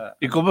traducirla.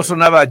 ¿Y cómo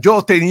sonaba?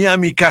 Yo tenía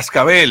mi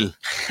cascabel,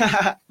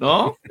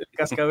 ¿no? El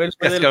cascabel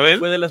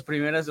fue de las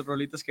primeras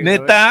rolitas que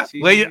neta,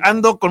 güey, sí.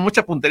 Ando con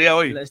mucha puntería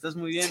hoy. Estás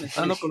muy bien.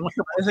 Ando con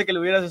mucha. Parece que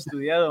lo hubieras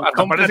estudiado.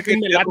 Parece que un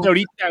melate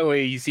ahorita,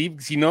 güey.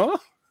 Si no,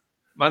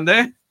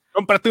 ¿mandé?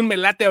 Cómprate un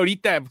melate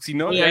ahorita, si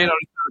no. Oye,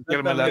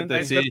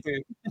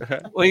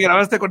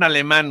 grabaste con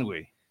Alemán,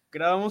 güey.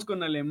 Grabamos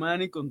con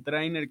Alemán y con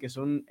Trainer, que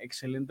son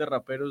excelentes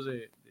raperos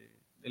de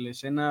la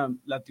escena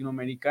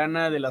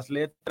latinoamericana, de las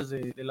letras,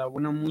 de la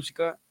buena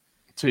música.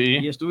 Sí.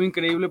 Y estuvo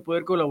increíble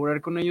poder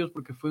colaborar con ellos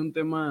porque fue un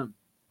tema,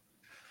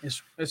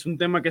 es un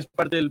tema que es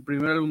parte del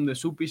primer álbum de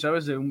Supi,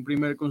 ¿sabes? De un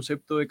primer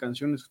concepto de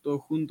canciones todo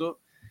junto.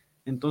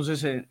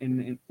 Entonces,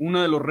 en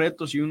uno de los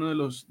retos y uno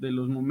de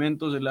los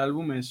momentos del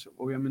álbum es,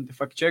 obviamente,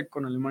 Fact Check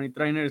con Alemán y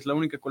Trainer. Es la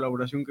única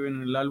colaboración que viene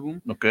en el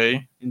álbum. Ok.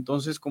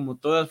 Entonces, como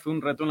todas, fue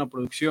un reto en la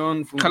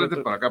producción.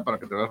 Jálate para acá para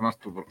que te veas más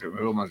tú, porque me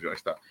veo más yo. Ahí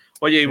está.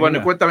 Oye, y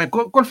bueno, cuéntame,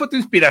 ¿cuál fue tu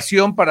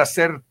inspiración para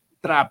hacer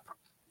trap?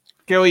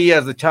 ¿Qué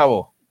oías de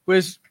chavo?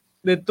 Pues,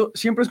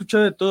 siempre he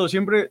escuchado de todo.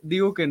 Siempre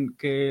digo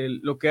que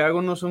lo que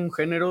hago no son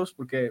géneros,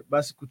 porque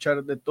vas a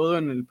escuchar de todo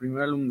en el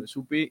primer álbum de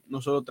Supi,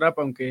 no solo trap,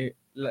 aunque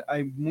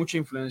hay mucha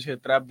influencia de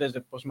trap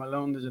desde Post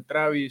Malone, desde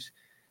Travis,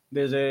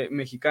 desde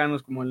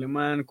mexicanos como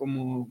Alemán,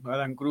 como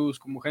Adam Cruz,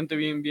 como gente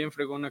bien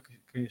fregona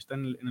que está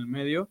en el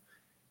medio.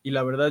 Y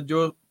la verdad,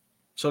 yo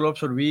solo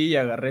absorbí y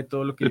agarré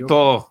todo lo que de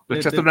todo, le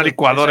echaste una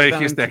licuadora y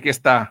dijiste, aquí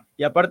está.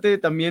 Y aparte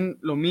también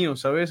lo mío,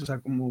 ¿sabes? O sea,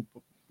 como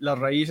las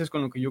raíces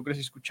con lo que yo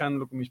crecí escuchando,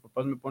 lo que mis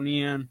papás me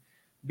ponían,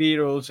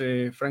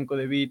 Beatles, Franco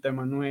De Vita,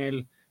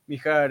 Emanuel,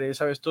 Mijares,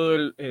 ¿sabes?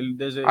 Todo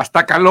desde...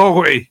 Hasta Caló,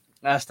 güey.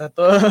 Hasta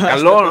todo.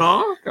 Caló,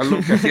 ¿no? Caló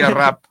que hacía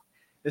rap.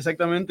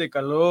 Exactamente,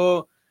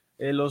 Caló,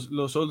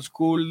 los old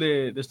school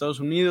de Estados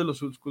Unidos,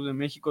 los old school de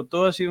México,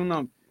 todo ha sido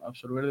una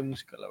absorber de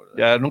música, la verdad.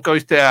 ¿Ya nunca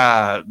viste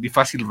a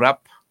Difácil Rap?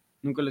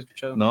 Nunca lo he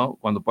escuchado. No,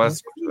 cuando puedas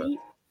escuchar,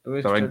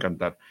 te va a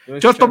encantar.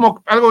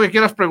 Chostomo, algo que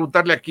quieras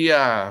preguntarle aquí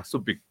a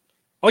Supic.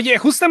 Oye,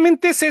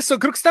 justamente es eso.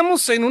 Creo que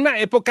estamos en una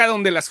época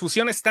donde las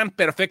fusiones están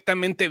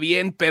perfectamente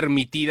bien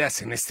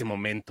permitidas en este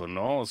momento,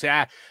 ¿no? O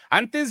sea,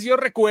 antes yo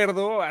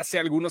recuerdo hace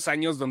algunos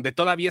años donde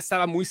todavía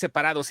estaba muy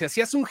separado. Si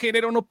hacías un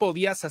género no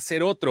podías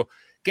hacer otro.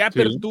 ¿Qué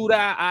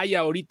apertura hay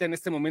ahorita en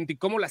este momento y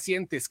cómo la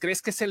sientes?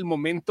 ¿Crees que es el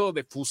momento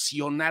de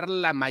fusionar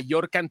la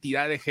mayor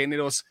cantidad de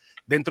géneros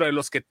dentro de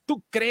los que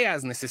tú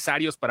creas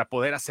necesarios para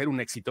poder hacer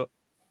un éxito?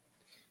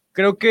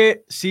 Creo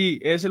que sí,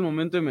 es el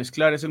momento de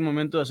mezclar, es el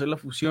momento de hacer la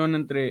fusión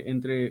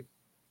entre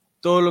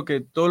todo lo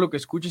que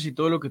escuches y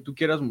todo lo que tú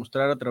quieras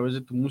mostrar a través de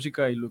tu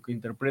música y lo que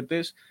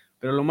interpretes,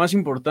 pero lo más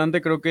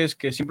importante creo que es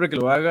que siempre que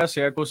lo hagas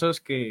sea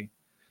cosas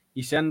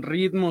y sean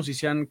ritmos y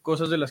sean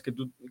cosas de las que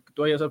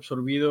tú hayas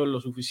absorbido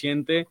lo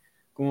suficiente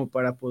como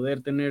para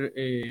poder tener,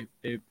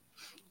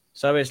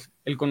 sabes,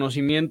 el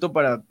conocimiento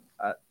para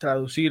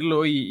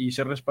traducirlo y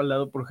ser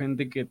respaldado por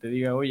gente que te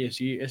diga, oye,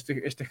 sí,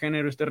 este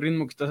género, este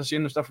ritmo que estás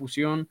haciendo, esta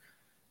fusión,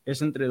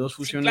 es entre dos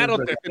fusiones. Sí,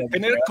 claro,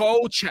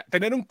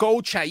 tener un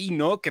coach ahí,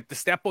 ¿no? Que te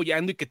esté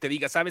apoyando y que te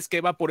diga, ¿sabes qué?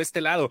 Va por este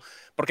lado.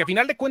 Porque al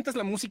final de cuentas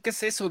la música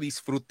es eso,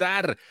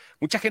 disfrutar.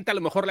 Mucha gente a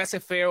lo mejor le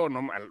hace feo,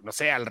 no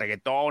sé, al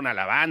reggaetón, a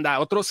la banda, a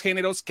otros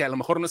géneros que a lo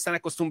mejor no están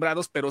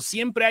acostumbrados, pero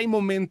siempre hay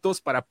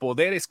momentos para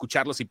poder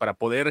escucharlos y para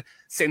poder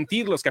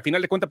sentirlos, que al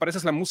final de cuentas para eso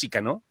es la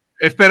música, ¿no?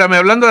 Espérame,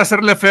 hablando de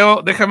hacerle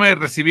feo, déjame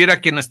recibir a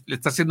quien le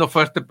está haciendo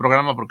feo a este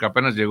programa porque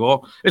apenas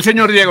llegó el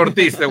señor Diego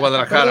Ortiz de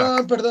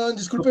Guadalajara. Perdón,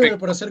 discúlpenme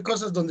por hacer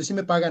cosas donde sí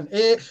me pagan.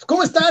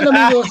 ¿Cómo están,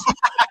 amigos?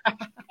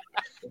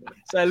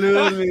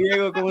 Saludos, mi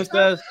Diego, ¿cómo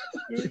estás?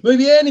 Muy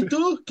bien, ¿y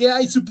tú? ¿Qué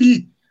hay,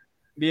 Supi?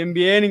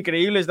 Bien,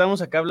 increíble.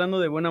 Estamos acá hablando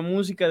de buena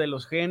música, de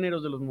los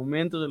géneros, de los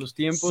momentos, de los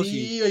tiempos.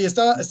 Sí, oye,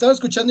 estaba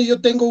escuchando y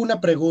yo tengo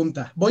una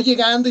pregunta. Voy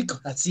llegando y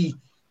así,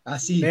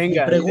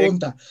 Venga, mi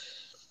pregunta.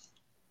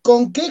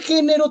 ¿Con qué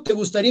género te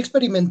gustaría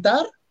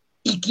experimentar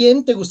y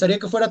quién te gustaría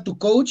que fuera tu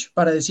coach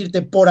para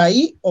decirte por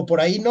ahí o por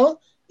ahí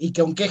no? ¿Y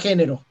con qué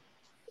género?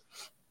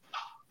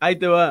 Ahí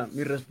te va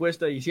mi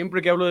respuesta, y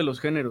siempre que hablo de los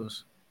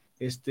géneros,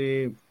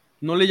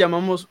 no le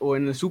llamamos, o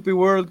en el Supi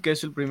World, que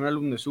es el primer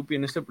álbum de Supi,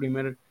 en este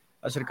primer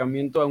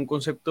acercamiento a un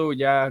concepto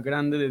ya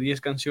grande de 10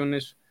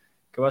 canciones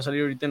que va a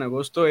salir ahorita en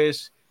agosto,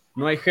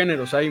 no hay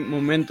géneros, hay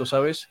momentos,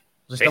 ¿sabes?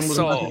 O sea, estamos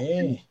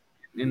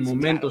en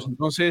momentos, claro.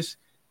 Entonces,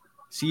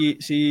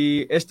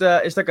 si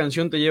esta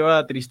canción te lleva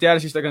a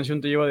tristear, si esta canción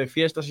te lleva de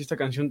fiesta, si esta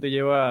canción te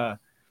lleva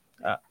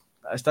a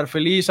estar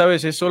feliz,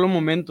 ¿sabes? Es solo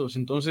momentos.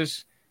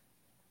 Entonces,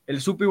 el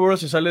Supi World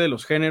se sale de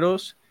los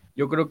géneros.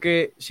 Yo creo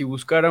que si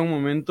buscara un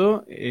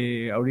momento,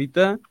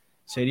 ahorita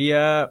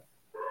sería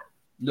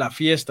la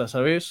fiesta,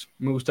 ¿sabes?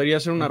 Me gustaría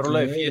hacer una rola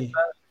de fiesta,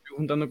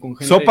 juntando con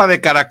gente. Sopa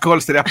de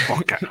caracol sería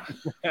poca.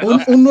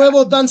 un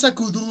nuevo danza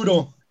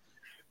kuduro.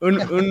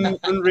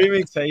 un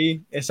remix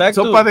ahí,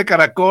 exacto. Sopa de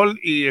caracol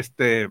y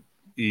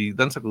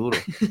danza kuduro.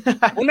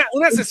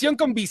 Una sesión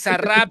con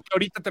Bizarrap, que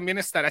ahorita también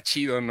estará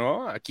chido,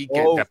 ¿no? Aquí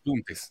que te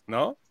apuntes,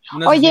 ¿no?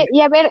 Oye,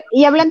 y a ver,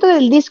 y hablando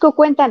del disco,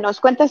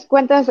 cuéntanos,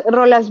 ¿cuántas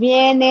rolas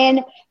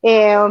vienen?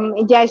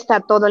 Ya está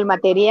todo el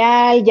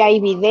material, ya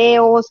hay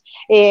videos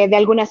de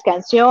algunas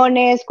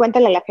canciones.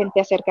 Cuéntale a la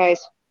gente acerca de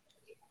eso.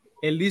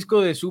 El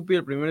disco de Supi,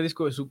 el primer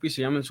disco de Supi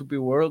se llama el Supi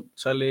World,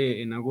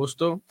 sale en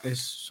agosto.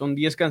 Son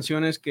 10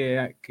 canciones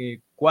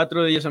que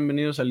 4 de ellas han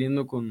venido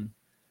saliendo con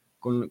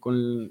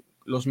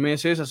los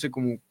meses. Hace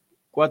como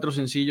 4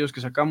 sencillos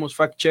que sacamos.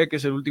 Fact Check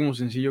es el último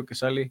sencillo que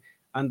sale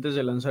antes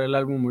de lanzar el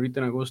álbum ahorita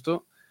en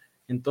agosto.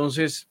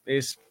 Entonces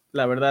es,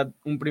 la verdad,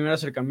 un primer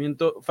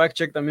acercamiento. Fact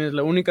Check también es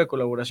la única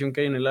colaboración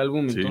que hay en el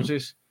álbum. Sí.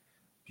 Entonces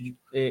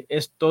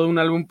es todo un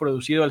álbum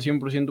producido al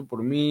 100%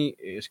 por mí,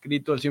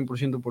 escrito al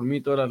 100% por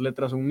mí, todas las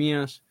letras son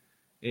mías,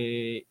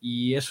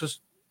 y eso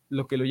es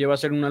lo que lo lleva a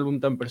ser un álbum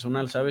tan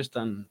personal, ¿sabes?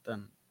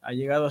 Ha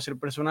llegado a ser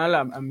personal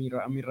a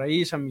mi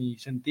raíz, a mi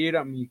sentir,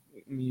 a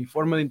mi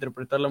forma de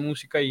interpretar la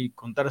música y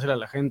contársela a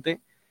la gente,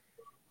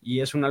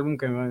 y es un álbum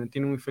que me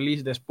tiene muy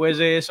feliz. Después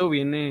de eso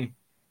viene,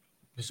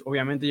 pues,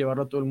 obviamente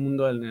llevarlo a todo el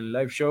mundo en el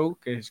live show,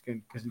 que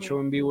el show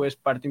en vivo es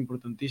parte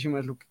importantísima,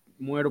 es lo que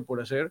muero por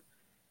hacer,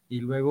 y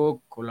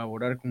luego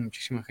colaborar con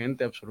muchísima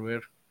gente,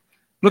 absorber.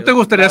 ¿No te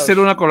gustaría hacer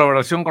una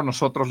colaboración con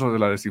nosotros, los de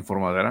la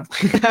desinformadera?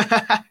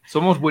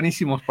 Somos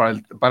buenísimos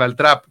para el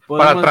trap,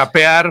 para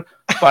trapear,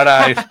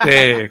 para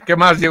 ¿qué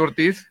más, Diego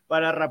Ortiz?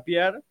 Para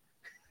rapear.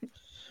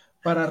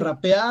 Para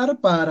rapear,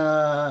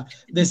 para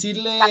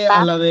decirle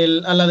a la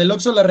del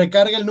Oxxo la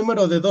recarga el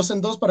número de 2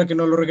 en 2 para que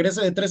nos lo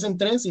regrese de 3 en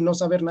 3 y no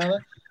saber nada.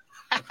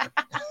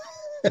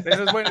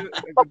 Eso es bueno,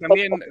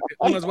 también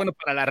uno es bueno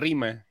para la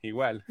rima,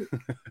 igual.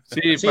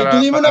 Sí, tú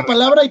dime una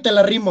palabra y te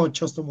la rimo,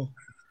 Chóstomo.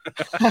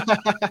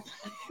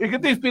 ¿Y qué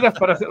te inspiras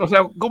para hacer?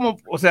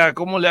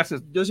 ¿Cómo le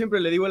haces? Yo siempre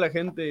le digo a la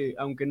gente,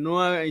 aunque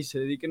no hagan y se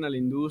dediquen a la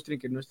industria,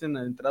 que no estén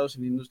adentrados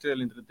en la industria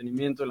del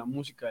entretenimiento, la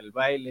música, el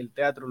baile, el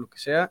teatro, lo que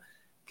sea,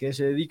 que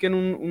se dediquen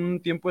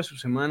un tiempo de su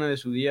semana, de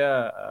su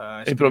día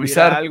a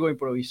improvisar algo,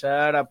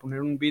 a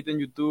poner un beat en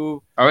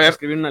YouTube, a ver,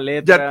 escribir una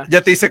letra.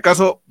 Ya te hice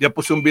caso, ya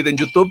puse un beat en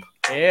YouTube.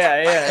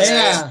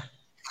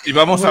 Y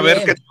vamos a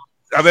ver qué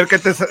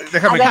te...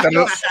 Déjame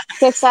quitarlo.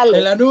 ¿Qué sale?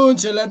 El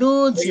anuncio.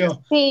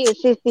 Sí.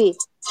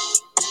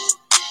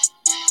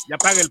 Ya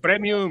paga el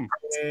premium.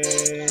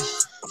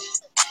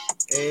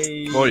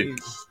 Voy.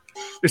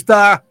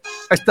 Está.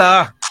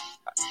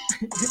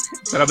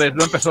 Pero a ver,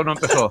 no empezó. No.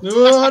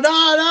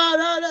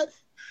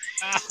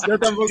 Yo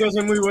tampoco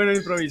soy muy bueno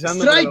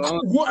improvisando.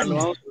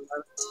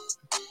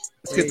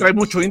 Es que trae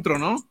mucho intro,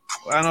 ¿no?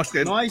 No, es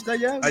que... No, ahí está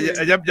ya.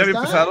 ¿Ya había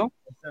empezado?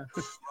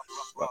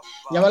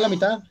 Ya va a la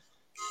mitad.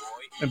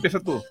 Empieza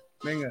tú.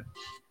 Venga.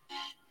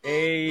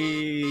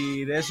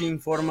 Ey,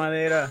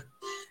 desinformadera,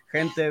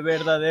 gente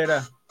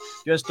verdadera.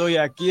 Yo estoy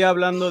aquí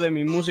hablando de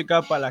mi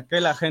música para que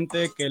la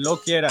gente que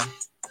lo quiera.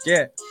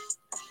 Yeah.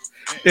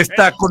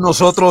 Está con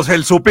nosotros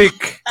el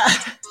Supicic.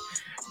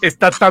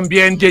 Está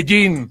también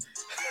Yejin,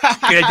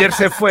 que ayer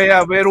se fue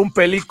a ver un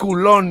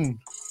peliculón.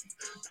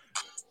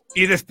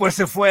 Y después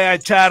se fue a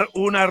echar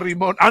una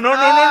rimón. No,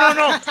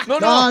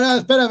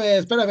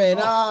 espérame.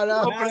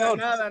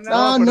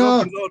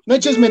 No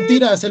eches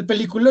mentiras, el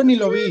peliculón ni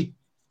lo vi.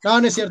 No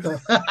es cierto.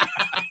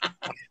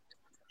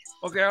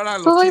 Okay, ahora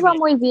todo iba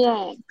muy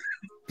bien.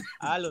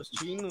 Los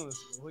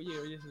chinos. Oye,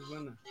 esa es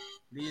buena.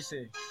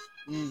 Dice,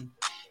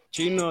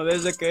 chino,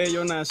 desde que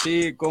yo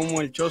nací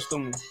como el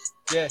chóstomo.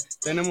 Yeah.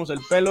 Tenemos el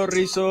pelo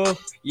rizo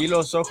y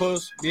los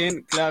ojos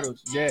bien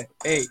claros. Yeah.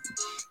 Ey.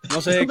 No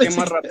sé qué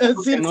más rápido,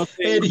 no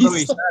sé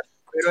improvisar.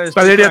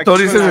 Valeria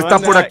Torices está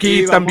por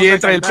aquí, también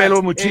trae el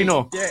pelo muy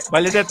chino. Yeah.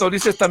 Valeria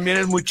Torices también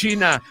es muy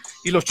china.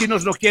 Y los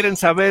chinos no quieren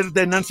saber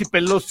de Nancy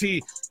Pelosi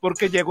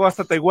porque llegó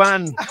hasta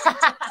Taiwán.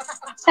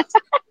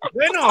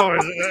 Bueno,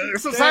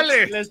 eso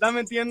sale. Le está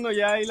metiendo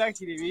ya ahí la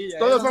jiribilla.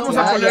 Todos vamos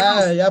a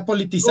ponernos. Ya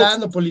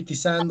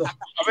politizando.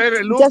 A ver,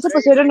 el Ya se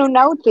pusieron un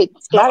outfit,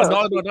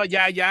 claro. No,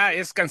 ya,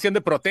 es canción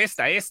de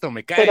protesta esto,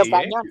 me cae. Pero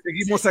cañón.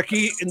 Seguimos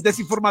aquí en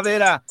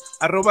Desinformadera,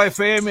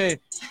 @FM,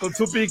 con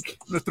Supicic,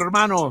 nuestro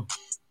hermano.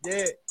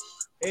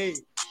 Hey,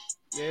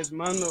 les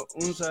mando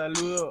un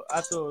saludo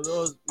a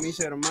todos mis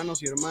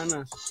hermanos y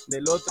hermanas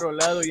del otro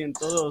lado y en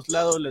todos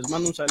lados. Les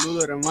mando un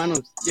saludo,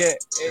 hermanos.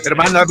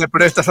 Hermana, ¿me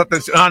prestas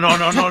atención?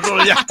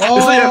 No, ya.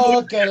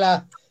 Oh, que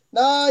la...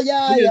 No,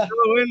 ya.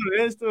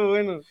 Estuvo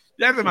bueno.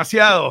 Ya es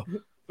demasiado.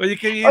 Oye,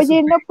 qué bien.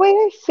 Oye, no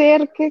puede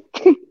ser, qué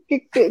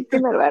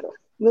bárbaro.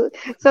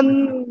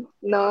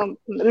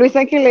 Luis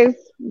Ángel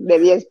es de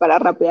 10 para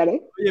rapear,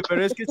 ¿eh? Oye,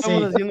 pero es que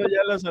estamos haciendo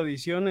ya las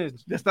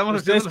audiciones. Ya estamos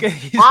haciendo. Ok.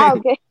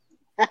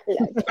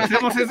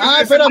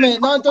 Espérame,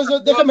 no,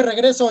 entonces déjame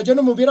regreso, yo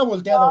no me hubiera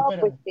volteado. No,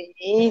 pues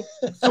sí.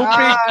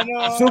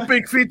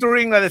 Supicic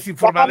featuring la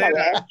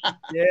Desinformadera.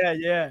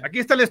 Yeah. Aquí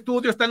está el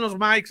estudio, están los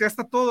mics, ya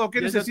está todo.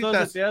 ¿Qué necesitas?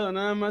 Todo seteado,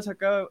 nada más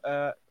acá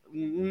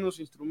unos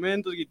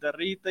instrumentos,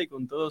 guitarrita y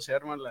con todo se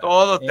arma la...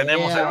 Todo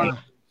tenemos,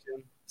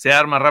 se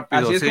arma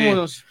rápido. Así es como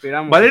nos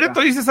inspiramos. Valeria,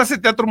 tú dices, hace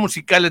teatro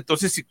musical,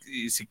 entonces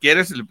si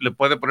quieres le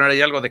puede poner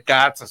ahí algo de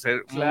Cats,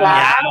 hacer...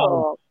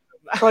 Claro,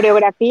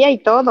 coreografía y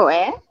todo,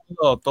 ¿eh?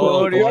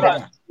 Todo.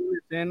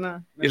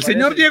 Escena, el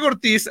señor Diego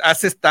Ortiz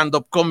hace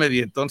stand-up comedy,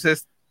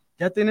 entonces...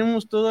 Ya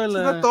tenemos todo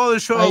el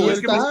show.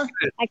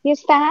 Aquí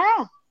está.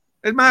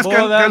 Es más,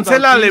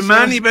 cancela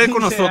Alemán y ve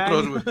con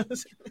nosotros, güey.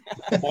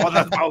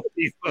 Bodas,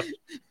 bautizos.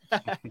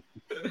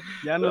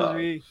 Ya nos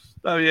vi.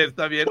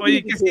 Está bien.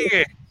 Oye, ¿qué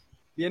sigue?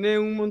 Viene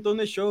un montón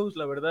de shows,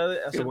 la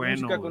verdad, hacer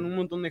música güey. con un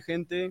montón de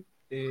gente,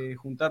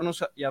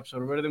 juntarnos y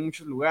absorber de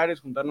muchos lugares,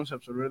 juntarnos y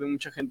absorber de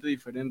mucha gente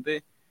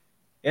diferente.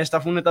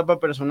 Esta fue una etapa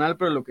personal,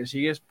 pero lo que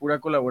sigue es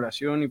pura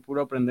colaboración y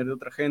puro aprender de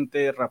otra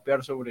gente,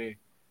 rapear sobre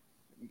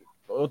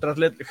otras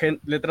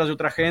letras de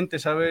otra gente,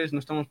 ¿sabes? No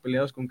estamos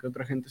peleados con que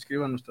otra gente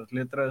escriba nuestras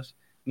letras,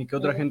 ni que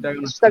otra gente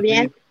haga nuestras letras.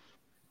 Está bien.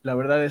 La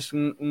verdad es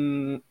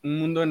un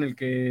mundo en el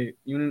que,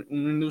 y una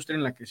industria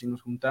en la que si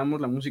nos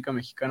juntamos, la música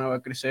mexicana va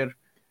a crecer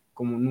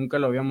como nunca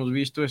lo habíamos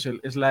visto.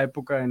 Es la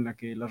época en la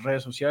que las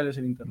redes sociales,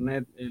 el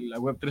internet, la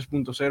web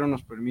 3.0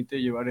 nos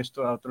permite llevar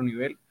esto a otro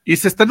nivel. Y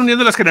se están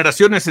uniendo las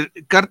generaciones. El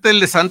Cártel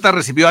de Santa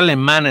recibió a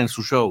Alemán en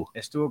su show.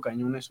 Estuvo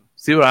cañón eso.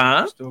 ¿Sí,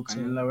 va? Estuvo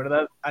cañón. Sí. La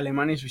verdad,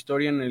 Alemán y su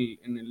historia en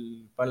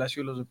el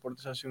Palacio de los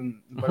Deportes hace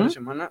un par de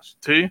semanas.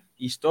 Sí.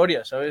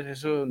 Historia, ¿sabes?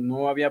 Eso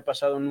no había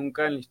pasado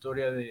nunca en la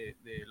historia de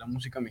la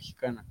música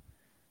mexicana.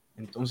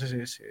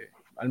 Entonces,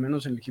 al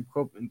menos en el hip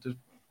hop. Entonces,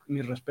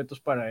 mis respetos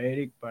para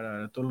Eric,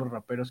 para todos los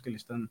raperos que le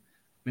están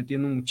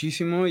metiendo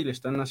muchísimo y le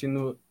están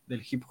haciendo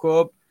del hip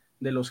hop,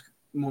 de los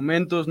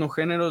momentos, no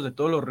géneros, de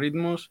todos los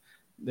ritmos,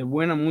 de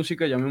buena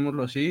música,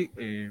 llamémoslo así,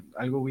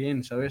 algo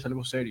bien, ¿sabes?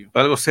 Algo serio.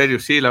 Algo serio,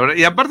 sí, la verdad.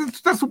 Y aparte tú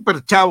estás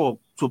súper chavo,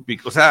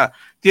 Supicic, o sea,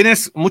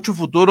 tienes mucho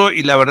futuro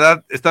y la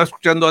verdad, estaba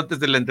escuchando antes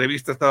de la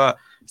entrevista,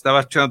 estaba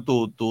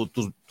escuchando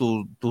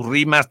tus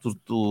rimas, tu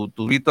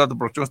beat, tu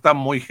producción, está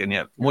muy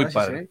genial, muy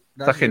padre,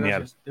 está genial.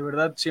 Gracias. De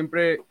verdad,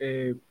 siempre...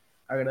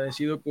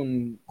 agradecido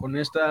con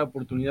esta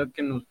oportunidad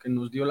que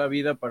nos dio la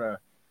vida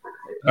para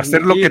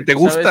hacer lo que te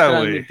gusta,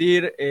 güey.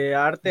 Transmitir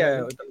arte,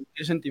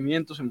 transmitir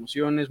sentimientos,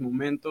 emociones,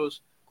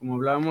 momentos, como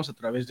hablábamos, a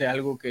través de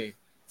algo que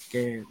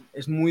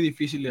es muy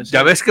difícil de hacer.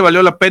 Ya ves que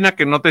valió la pena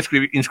que no te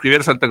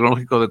inscribieras al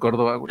Tecnológico de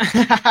Córdoba, güey.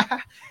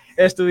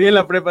 Estudié en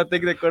la Prepa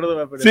Tec de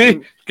Córdoba. Pero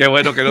sí, qué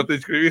bueno que no te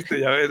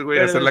inscribiste, ya ves, güey,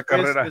 a hacer la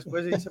carrera.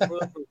 Después hice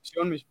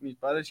producción, mis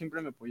padres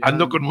siempre me apoyaron.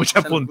 Ando con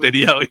mucha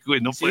puntería hoy, güey,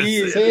 no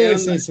puede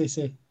ser.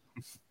 Sí.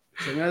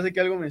 Se me hace que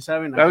algo me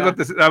saben acá.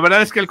 La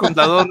verdad es que el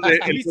contador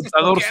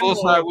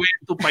Sosa, güey,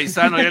 tu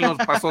paisano, ya nos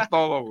pasó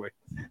todo, güey.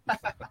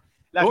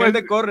 La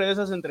gente corre de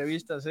esas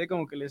entrevistas,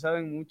 como que le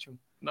saben mucho.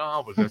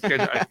 No, pues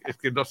es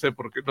que no sé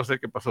por qué, no sé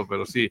qué pasó,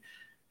 pero sí.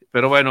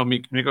 Pero bueno,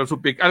 mi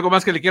Supicic, algo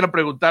más que le quiero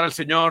preguntar al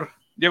señor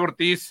Diego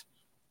Ortiz.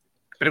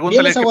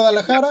 Pregúntale. ¿Vienes a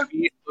Guadalajara?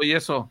 Y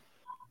eso.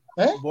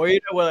 Voy a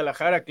ir a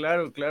Guadalajara,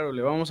 claro,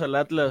 le vamos al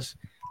Atlas,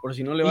 por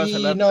si no le vas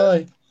al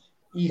Atlas. No,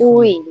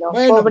 uy, no,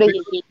 pobre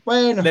viejito.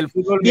 Bueno, del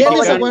fútbol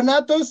vienes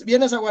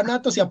a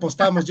Guanatos y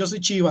apostamos, yo soy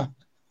Chiva.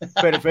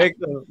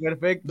 Perfecto.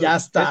 Ya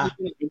está.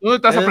 ¿Dónde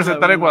te vas a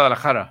presentar en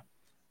Guadalajara?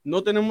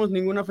 No tenemos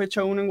ninguna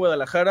fecha aún en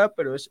Guadalajara,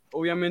 pero es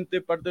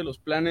obviamente parte de los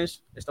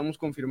planes. Estamos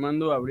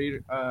confirmando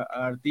abrir a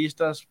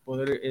artistas,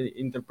 poder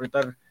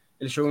interpretar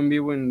el show en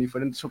vivo en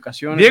diferentes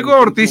ocasiones. Diego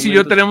Ortiz y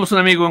yo tenemos un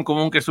amigo en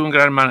común que es un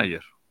gran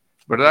manager,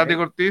 ¿verdad,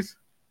 Diego Ortiz?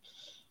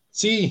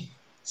 Sí,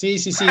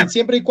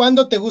 siempre y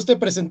cuando te guste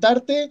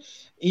presentarte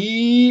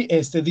y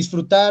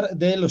disfrutar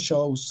de los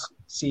shows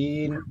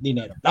sin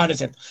dinero. No es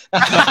cierto.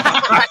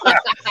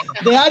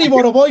 De Ari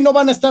Boroboy no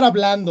van a estar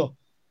hablando.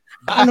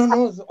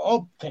 No.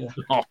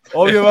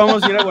 Obvio,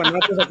 vamos a ir a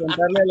Guanatos a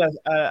contarle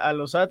a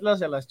los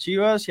Atlas, a las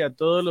Chivas y a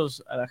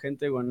la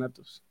gente de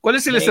Guanatos. ¿Cuál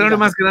es el escenario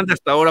más grande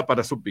hasta ahora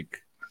para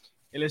Supicic?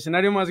 El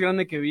escenario más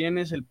grande que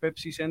viene es el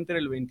Pepsi Center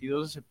el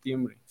 22 de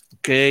septiembre.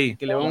 Okay.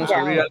 Que le vamos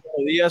a abrir a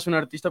Alvaro Díaz, un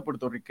artista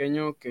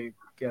puertorriqueño que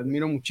que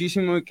admiro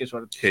muchísimo y que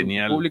su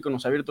público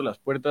nos ha abierto las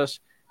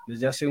puertas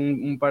desde hace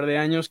un par de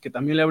años, que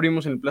también le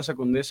abrimos en el Plaza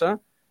Condesa,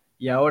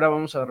 y ahora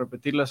vamos a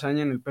repetir la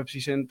hazaña en el Pepsi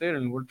Center,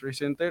 en el World Trade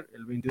Center,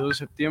 el 22 de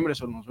septiembre,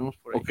 solo nos vemos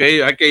por ahí. Ok,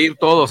 hay que ir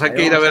todos, hay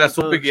que ir a ver a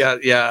Supicic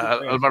y a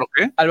Álvaro,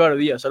 ¿qué?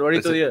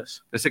 Alvarito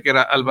Díaz. Ese que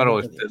era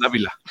Álvaro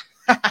Dávila.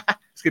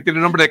 Es que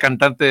tiene nombre de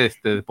cantante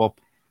de pop.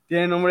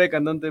 Tiene nombre de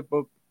cantante de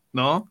pop.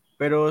 ¿No?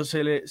 Pero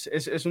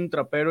es un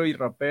trapero y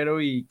rapero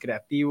y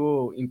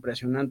creativo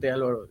impresionante,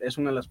 Álvaro. Es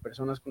una de las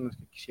personas con las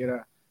que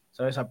quisiera,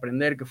 ¿sabes?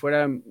 Aprender, que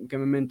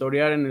me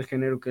mentoreara en el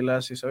género que él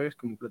hace, ¿sabes?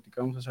 Como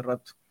platicamos hace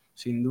rato,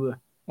 sin duda.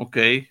 Ok.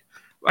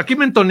 Aquí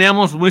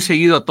mentoneamos muy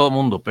seguido a todo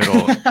mundo, pero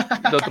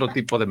de otro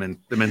tipo de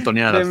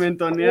mentoneadas. De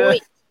mentoneadas.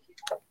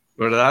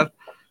 ¿Verdad?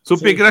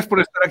 Supi, gracias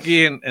por estar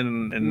aquí en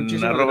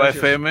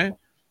 @FM.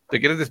 ¿Te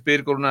quieres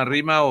despedir con una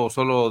rima o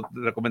solo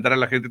recomendar a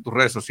la gente tus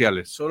redes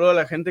sociales? Solo a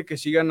la gente que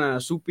sigan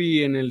a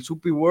Supi en el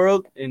Supi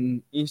World,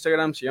 en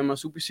Instagram se llama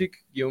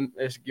Supicic,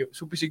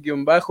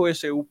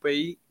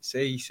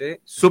 Supic-SUPICIC.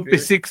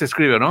 Supicic se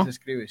escribe, ¿no? Se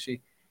escribe,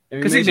 sí.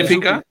 ¿Qué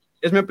significa? Supi.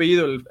 Es mi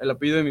apellido, el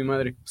apellido de mi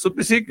madre.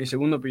 Supicic. Mi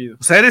segundo apellido.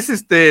 O sea,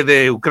 ¿eres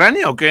de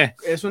Ucrania o qué?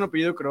 Es un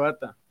apellido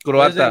croata.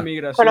 Croata. Es de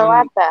migración.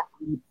 Croata.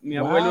 Mi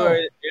abuelo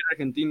era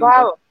argentino.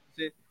 Wow.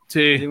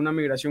 Sí. De una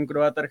migración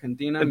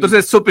croata-argentina.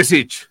 Entonces,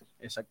 Supicic.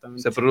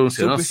 Exactamente. Se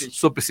pronuncia, Supicic. ¿no?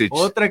 Supicic.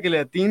 Otra que le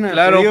atina.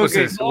 Claro, pues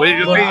es, güey,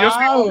 yo sé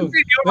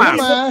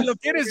idiomas. ¿Lo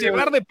quieres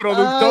llevar de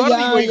productor?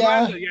 Digo,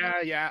 igual,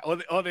 ya.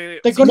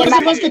 Te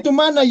conoce más que tu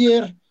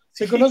manager.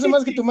 Se conoce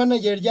más que tu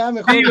manager, ya,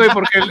 mejor. Sí, güey,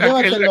 porque el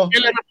llévatelo.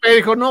 MP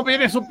dijo, no,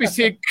 viene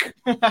Supicic.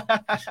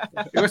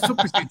 Digo, es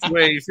Supicic,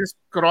 güey, es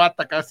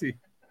croata casi.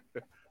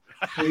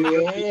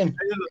 Muy bien.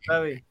 Nadie lo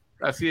sabe.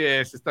 Así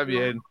es, está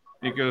bien.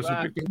 Y que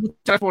muchas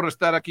gracias por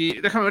estar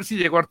aquí. Déjame ver si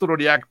llegó Arturo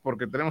Uriac,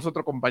 porque tenemos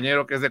otro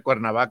compañero que es de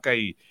Cuernavaca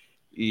y...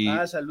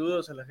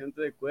 saludos a la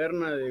gente de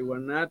Cuerna, de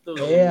Guanatos.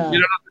 Mira,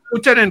 nos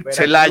escuchan en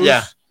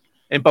Celaya,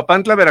 en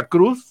Papantla,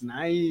 Veracruz.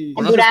 Nice.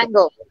 En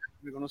Durango.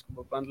 Me conozco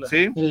Papantla.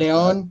 ¿Sí? En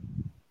León.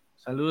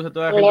 Saludos a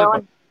toda la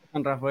gente de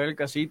San Rafael,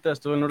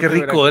 Casitas, todo el norte. Qué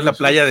rico es la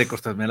playa de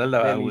Costa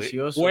Esmeralda, güey.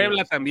 Delicioso.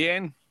 Puebla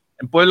también.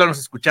 En Puebla nos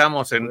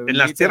escuchamos, en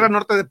la sierra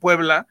norte de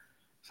Puebla,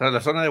 o sea,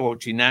 la zona de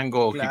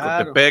Huachinango,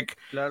 Jicotepec,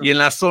 claro. Y en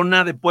la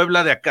zona de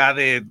Puebla de acá,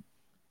 de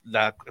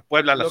la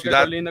Puebla, la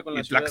ciudad, y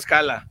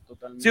Tlaxcala.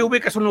 Totalmente. Sí,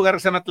 ubicas un lugar que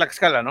se llama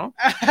Tlaxcala, ¿no?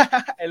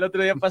 El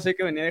otro día pasé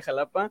que venía de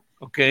Jalapa.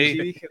 Ok. Y sí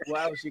dije,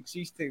 wow, sí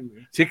existe,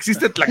 güey. Sí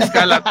existe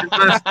Tlaxcala.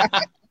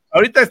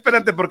 Ahorita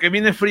espérate, porque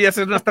viene Frías,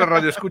 es nuestra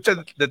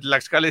radioescucha de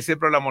Tlaxcala y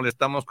siempre la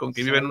molestamos con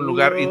que vive en un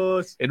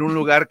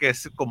lugar que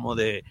es como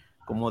de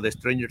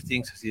Stranger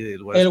Things, así de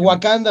lugares. El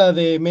Wakanda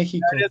de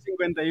México. Área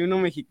 51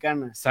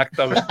 mexicana.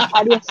 Exactamente.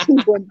 Área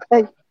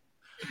 51.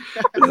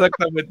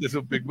 Exactamente,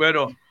 Supic.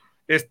 Bueno,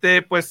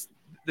 pues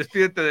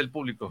despídete del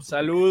público.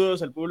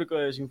 Saludos al público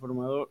de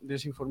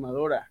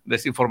Desinformadora.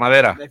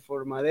 Desinformadera.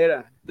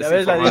 Ya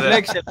ves, la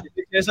dislexia,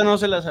 esa no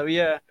se la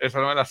sabía.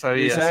 Esa no me la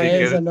sabía.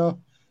 Esa no.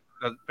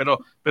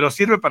 Pero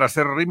sirve para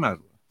hacer rimas.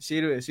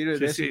 Sirve, sí,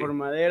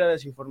 desinformadera,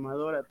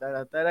 desinformadora,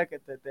 taratara, que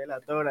te la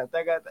tora,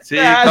 taca. Sí,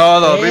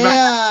 todo,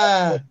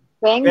 rima.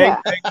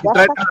 Venga.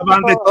 Trae la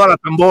banda y toda la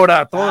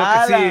tambora, todo lo que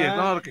sí,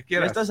 todo lo que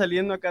quieras. Ya está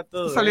saliendo acá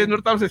todo. Está saliendo,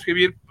 ahorita vamos a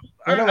escribir.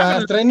 Bueno,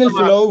 traen el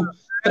flow,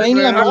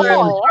 traen la miel.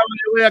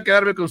 Yo voy a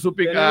quedarme con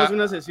Supic a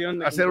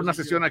hacer una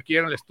sesión aquí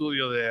en el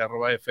estudio de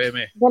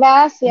 @FM.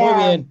 Gracias.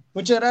 Muy bien,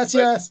 muchas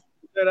gracias.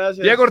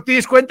 Diego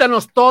Ortiz,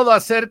 cuéntanos todo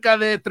acerca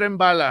de Tren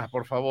Bala,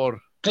 por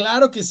favor.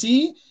 Claro que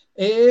sí.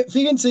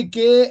 Fíjense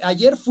que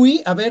ayer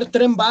fui a ver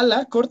Tren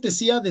Bala,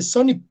 cortesía de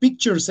Sony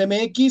Pictures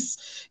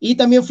MX, y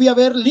también fui a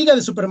ver la Liga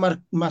de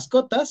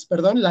Supermascotas,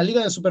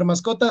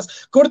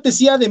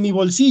 cortesía de mi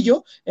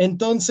bolsillo.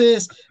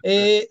 Entonces,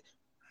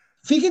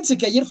 fíjense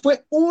que ayer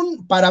fue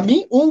para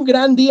mí, un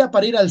gran día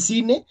para ir al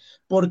cine,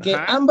 porque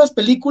ambas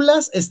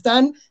películas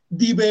están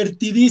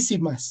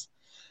divertidísimas.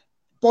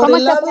 ¿Cómo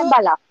está Tren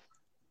Bala?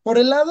 Por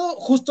el lado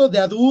justo de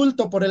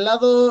adulto, por el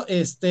lado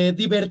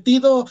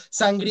divertido,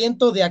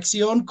 sangriento, de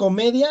acción,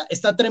 comedia,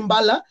 está Tren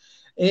Bala,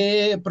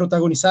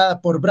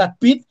 protagonizada por Brad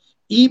Pitt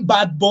y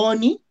Bad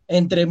Bunny,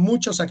 entre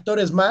muchos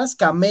actores más,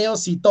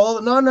 cameos y todo.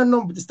 No,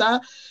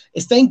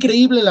 está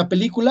increíble la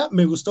película,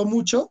 me gustó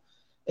mucho.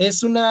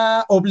 Es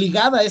una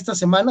obligada esta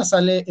semana,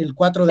 sale el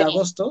 4 de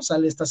agosto,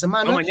 sale esta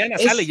semana. No, mañana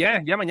sale,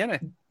 ya mañana.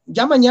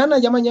 Ya mañana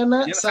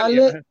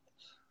sale.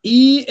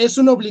 Y es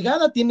una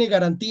obligada, tiene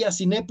garantía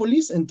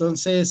Cinépolis,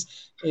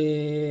 entonces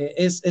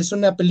es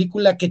una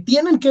película que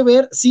tienen que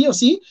ver sí o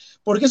sí,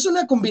 porque es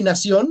una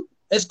combinación,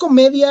 es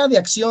comedia de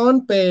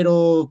acción,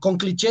 pero con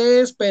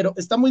clichés, pero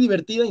está muy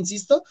divertida,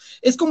 insisto.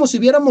 Es como si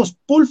viéramos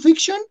Pulp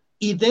Fiction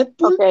y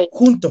Deadpool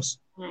juntos.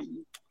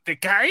 ¿Te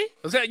cae?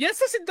 O sea, ya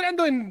estás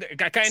entrando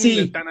acá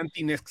en tan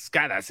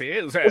antinescadas,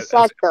 ¿eh? O sea,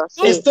 exacto.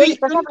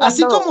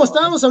 Así como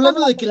estábamos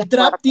hablando de que el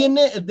trap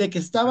de que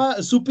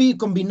estaba Supi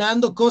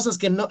combinando cosas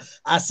que no,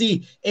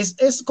 así,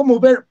 es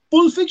como ver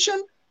Pulp Fiction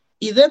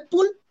y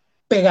Deadpool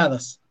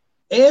pegadas.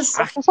 Es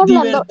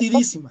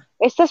divertidísima.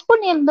 Estás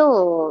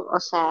poniendo, o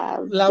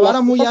sea, la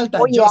vara muy alta,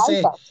 muy yo altas,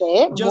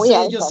 sé, yo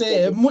altas,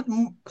 sé, sí.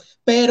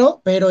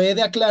 pero he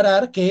de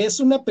aclarar que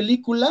es una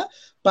película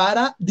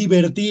para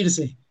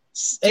divertirse.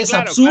 Es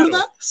claro, absurda,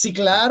 claro. Sí,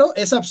 claro,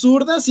 es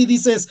absurda si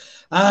dices,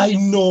 ay,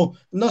 no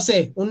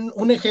sé,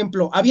 un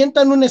ejemplo,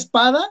 avientan una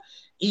espada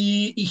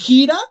y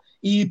gira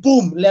y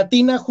pum, le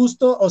atina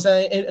justo, o sea,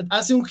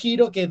 hace un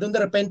giro que de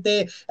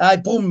repente, ay,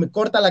 pum,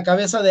 corta la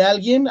cabeza de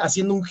alguien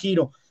haciendo un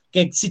giro,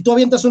 que si tú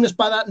avientas una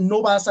espada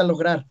no vas a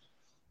lograr,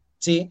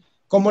 ¿sí?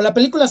 Como la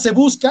película Se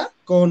Busca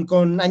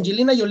con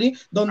Angelina Jolie,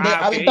 donde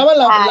aventaba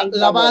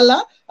la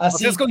bala así. O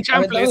sea, es con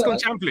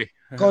chanfle,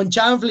 Con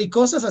chanfle y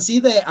cosas así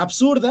de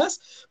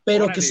absurdas,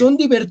 pero que son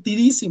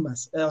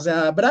divertidísimas. O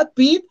sea, Brad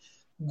Pitt,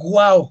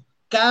 wow,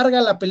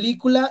 carga la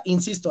película,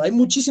 insisto, hay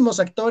muchísimos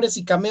actores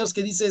y cameos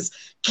que dices,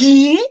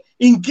 ¿qué?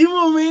 ¿En qué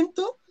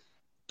momento?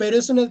 Pero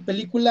es una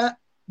película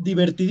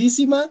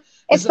divertidísima.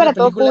 ¿Es para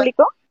todo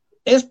público?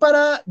 Es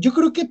para, yo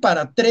creo que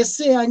para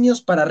 13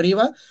 años para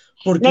arriba,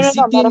 porque sí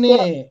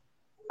tiene...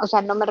 O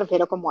sea, no me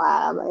refiero como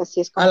a... Si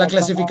es como a la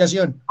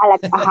clasificación.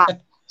 Ajá.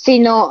 Si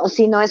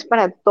no es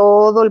para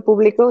todo el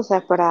público, o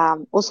sea,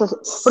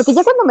 porque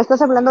ya cuando me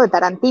estás hablando de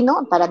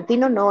Tarantino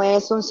no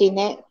es un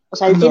cine, o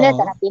sea, el cine de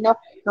Tarantino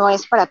no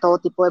es para todo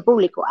tipo de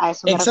público, a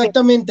eso me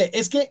Exactamente,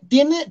 refiero. es que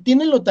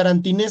tiene lo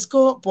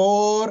tarantinesco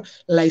por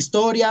la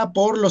historia,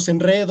 por los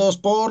enredos,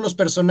 por los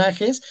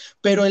personajes,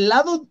 pero el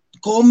lado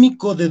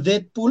cómico de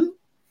Deadpool,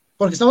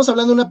 porque estamos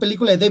hablando de una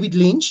película de David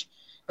Lynch,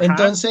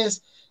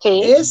 entonces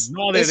sí.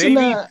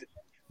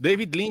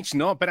 David Lynch,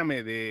 no,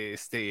 espérame,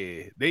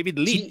 David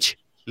Leitch. Sí.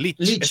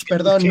 Leitch,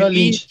 perdón, no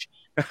Lynch.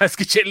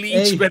 Escuché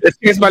Lynch, pero es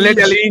que es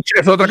Valeria Lynch,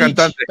 es otra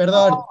cantante.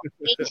 Perdón. No,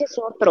 Lynch es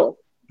otro.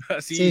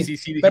 Sí.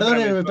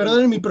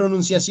 Perdónenme mi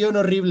pronunciación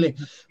horrible,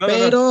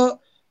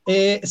 pero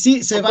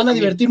sí, se van a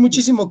divertir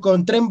muchísimo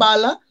con Tren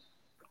Bala,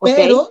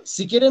 pero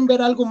si quieren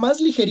ver algo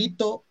más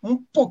ligerito,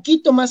 un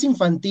poquito más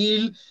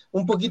infantil,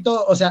 un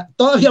poquito, o sea,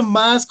 todavía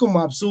más como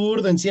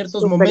absurdo en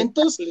ciertos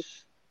momentos,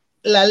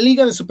 La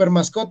Liga de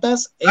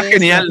Supermascotas es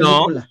genial, la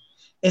película. ¿No?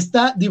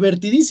 Está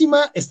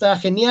divertidísima, está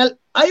genial.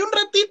 Hay un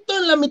ratito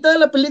en la mitad de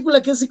la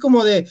película que es así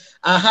como de,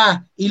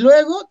 ajá, y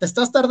luego te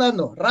estás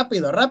tardando,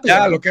 rápido.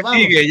 Ya, lo que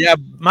sigue, ya,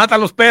 mata a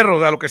los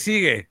perros, a lo que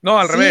sigue. No,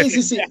 al revés.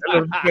 Sí.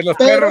 Que los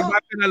perros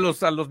maten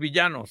a los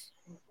villanos.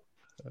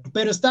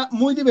 Pero está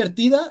muy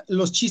divertida,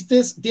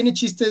 tiene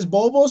chistes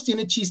bobos,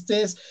 tiene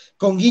chistes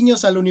con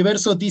guiños al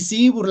universo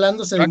DC,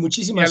 burlándose de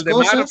muchísimas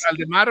cosas. Al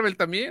de Marvel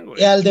también,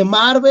 güey. Al de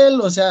Marvel,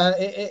 o sea,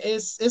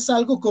 es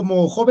algo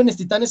como Jóvenes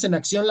Titanes en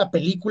Acción, la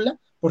película,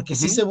 porque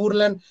sí se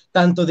burlan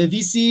tanto de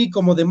DC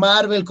como de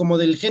Marvel, como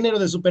del género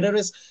de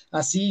superhéroes,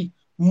 así,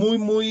 muy,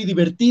 muy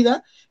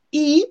divertida,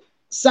 y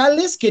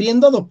sales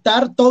queriendo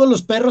adoptar todos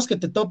los perros que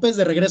te topes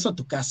de regreso a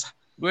tu casa.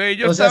 Güey,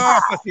 yo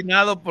estaba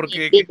fascinado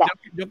porque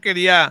yo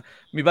quería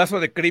mi vaso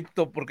de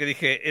cripto, porque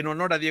dije, en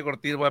honor a Diego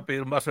Ortiz voy a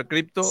pedir un vaso de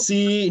cripto.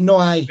 Sí,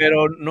 no hay.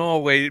 Pero no,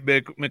 güey,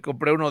 me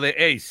compré uno de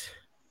Ace.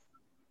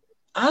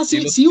 Ah,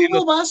 sí,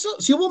 hubo vaso,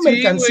 sí hubo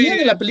mercancía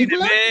de la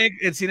película.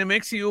 En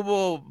Cinemex sí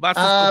hubo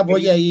vasos. Ah,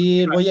 voy a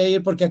ir,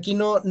 porque aquí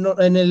no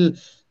en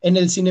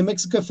el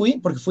Cinemex que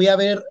porque fui a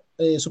ver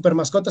Super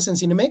Mascotas en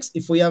Cinemex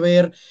y fui a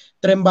ver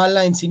Tren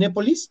Bala en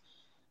Cinépolis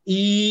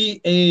y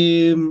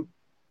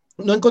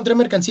no encontré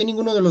mercancía en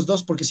ninguno de los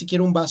dos porque sí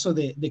quiero un vaso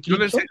de cripto. Yo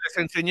les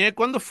enseñé,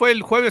 ¿cuándo fue?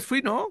 El jueves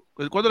fui, ¿no?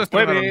 ¿Cuándo les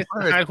jueves?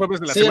 El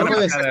jueves de la semana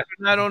pasada.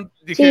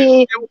 Dije,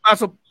 quiero un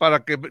vaso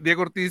para que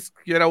Diego Ortiz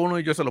quiera uno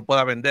y yo se lo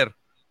pueda vender.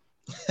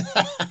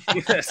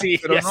 Sí,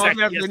 pero no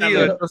me has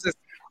venido, entonces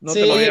no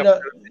te lo voy a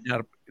poder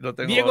enseñar.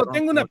 Diego,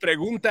 tengo una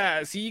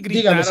pregunta. Sí,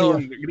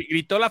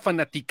 gritó la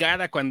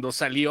fanaticada cuando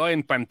salió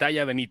en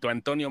pantalla Benito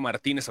Antonio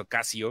Martínez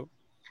Ocasio.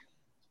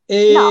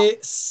 No.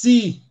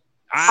 Sí.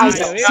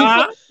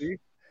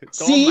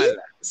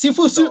 Sí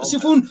fue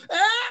un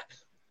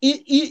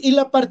y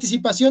la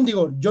participación,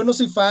 digo, yo no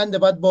soy fan de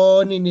Bad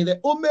Bunny ni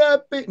de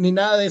ni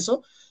nada de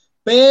eso,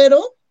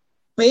 pero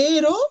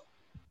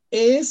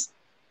es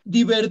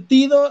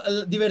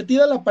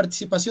divertida la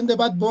participación de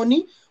Bad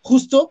Bunny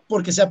justo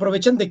porque se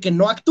aprovechan de que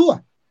no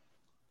actúa.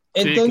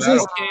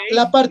 Entonces,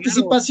 la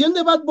participación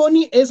de Bad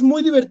Bunny es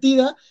muy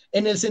divertida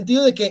en el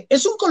sentido de que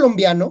es un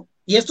colombiano,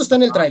 y esto está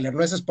en el tráiler,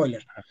 no es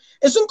spoiler,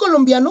 es un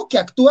colombiano que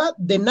actúa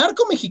de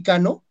narco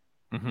mexicano,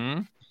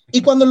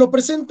 y cuando lo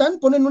presentan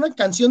ponen una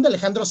canción de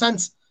Alejandro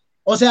Sanz.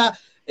 O sea,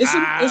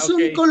 es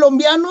un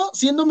colombiano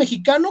siendo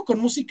mexicano con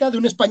música de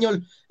un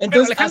español.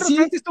 Entonces, pero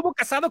Alejandro Sanz estuvo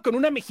casado con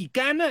una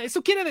mexicana.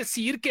 Eso quiere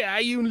decir que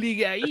hay un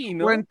ligue ahí,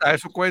 ¿no?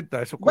 Eso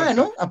cuenta.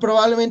 Bueno,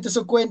 probablemente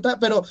eso cuenta,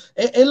 pero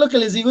es lo que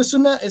les digo, es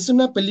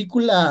una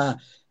película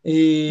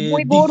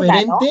muy burda,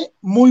 diferente,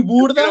 ¿no? Muy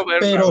burda,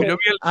 pero yo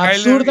vi el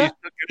absurda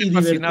y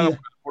divertida.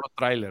 Por el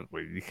tráiler,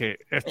 güey. Dije,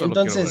 esto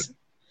entonces, lo quiero ver.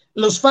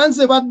 Los fans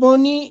de Bad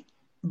Bunny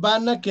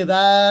van a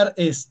quedar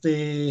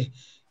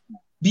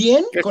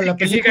bien con la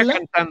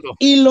película,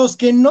 y los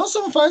que no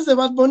son fans de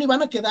Bad Bunny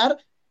van a quedar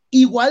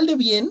igual de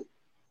bien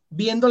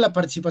viendo la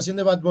participación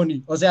de Bad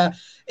Bunny. O sea,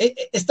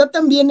 está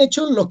tan bien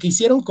hecho lo que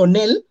hicieron con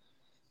él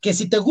que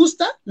si te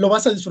gusta, lo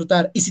vas a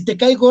disfrutar, y si te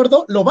cae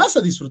gordo, lo vas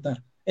a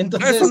disfrutar.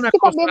 Entonces, es una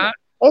cosa,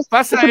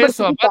 pasa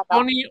eso,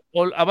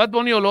 a Bad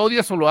Bunny o lo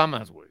odias o lo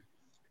amas, güey.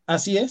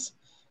 Así es.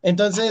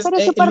 Entonces,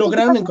 pero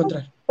lograron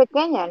encontrar.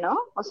 Pequeña, ¿no?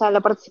 O sea, la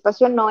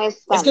participación no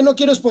es tan... Es que no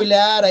quiero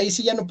spoilear, ahí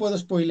sí ya no puedo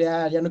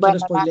spoilear, ya no quiero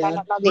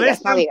spoilear. No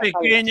es tan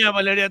pequeña,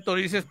 Valeria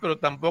Torices, pero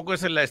tampoco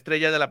es la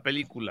estrella de la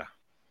película.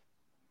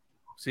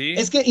 ¿Sí?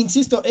 Es que,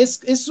 insisto,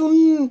 es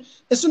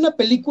una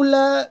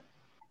película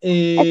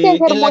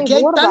en la que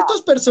hay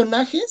tantos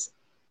personajes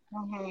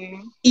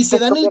y se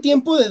dan el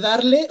tiempo de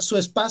darle su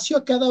espacio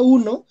a cada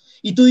uno,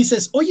 y tú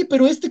dices, oye,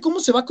 pero ¿cómo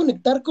se va a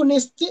conectar con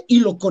este?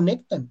 Y lo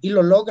conectan, y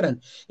lo logran.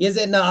 Y es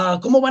de,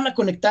 no, ¿cómo van a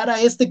conectar a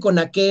con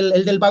aquel?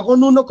 El del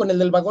vagón 1 con el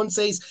del vagón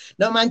 6.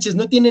 No manches,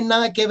 no tienen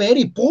nada que ver,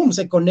 y pum,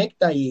 se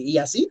conecta, y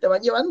así te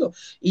van llevando.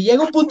 Y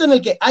llega un punto en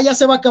el que, ya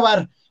se va a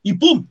acabar, y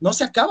pum, no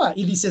se acaba.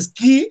 Y dices,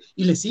 ¿qué?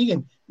 Y le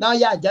siguen. No,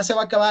 ya se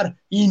va a acabar.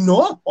 Y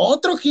no,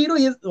 otro giro,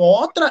 y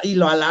otra, y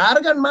lo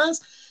alargan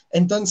más.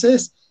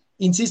 Entonces,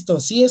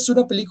 insisto, sí es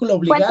una película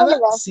obligada.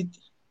 Sí,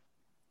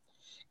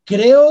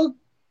 creo,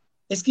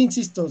 es que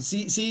insisto,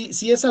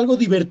 sí es algo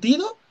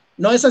divertido.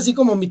 No es así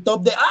como mi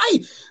top de,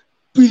 ¡ay!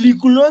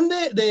 Peliculón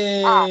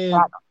de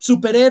claro,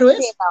 superhéroes.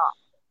 Sí, no.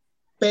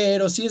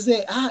 Pero sí es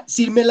de,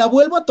 si me la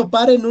vuelvo a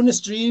topar en un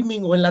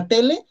streaming o en la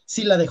tele,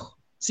 sí la dejo.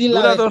 Sí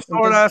dura la dejo. 2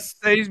 horas,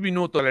 6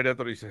 minutos, Valeria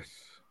Torices.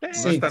 No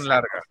es tan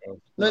larga.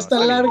 No es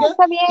tan larga.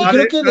 Está bien. Y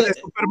creo que de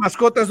Super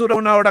Mascotas dura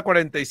 1 hora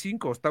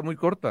 45, está muy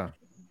corta.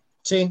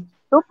 Sí.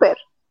 Súper.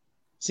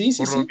 Sí.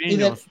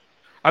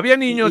 ¿Había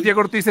niños,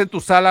 Diego Ortiz, en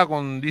tu sala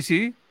con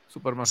DC,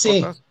 Super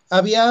Mascotas? Sí,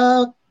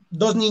 había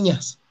 2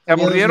 niñas. ¿Se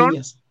aburrieron?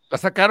 ¿La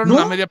sacaron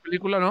a media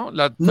película, no?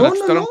 ¿La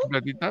chutaron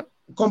completita?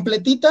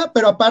 Completita,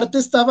 pero aparte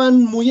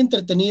estaban muy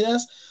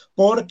entretenidas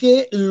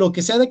porque lo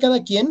que sea de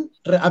cada quien,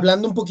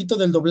 hablando un poquito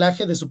del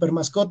doblaje de Super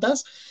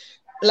Mascotas,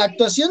 la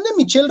actuación de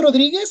Michelle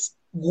Rodríguez,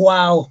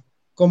 wow,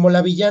 como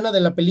la villana de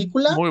la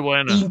película, muy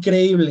buena,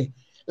 increíble.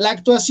 La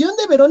actuación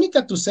de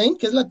Verónica Toussaint,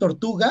 que es la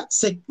tortuga,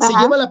 se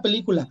lleva la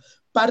película.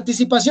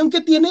 Participación que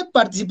tiene,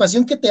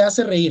 participación que te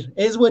hace reír.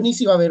 Es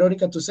buenísima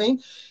Verónica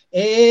Toussaint.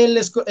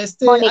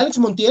 Alex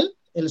Montiel,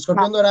 el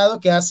escorpión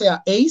dorado que hace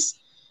a Ace,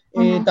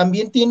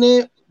 también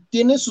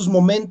tiene sus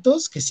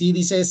momentos que sí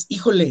dices,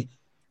 híjole,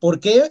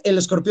 ¿por qué el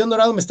escorpión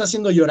dorado me está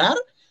haciendo llorar?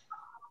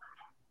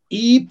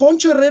 Y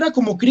Poncho Herrera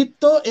como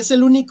Crypto es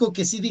el único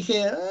que sí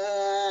dije,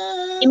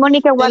 ¿y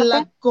Mónica Huerta? Te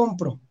la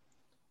compro.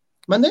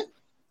 ¿Mande?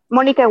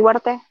 Mónica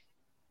Huerta.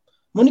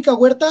 Mónica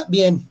Huerta,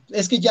 bien,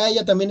 es que ya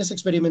ella también es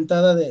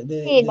experimentada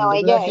de sí, no,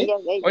 ella.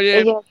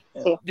 Oye,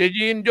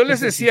 Yejin, yo les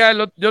decía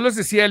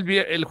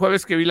el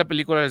jueves que vi la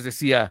película, les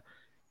decía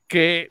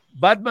que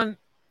Batman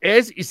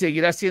es y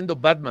seguirá siendo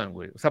Batman,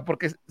 güey. O sea,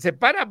 porque se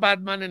para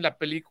Batman en la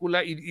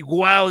película y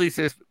wow,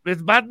 dices,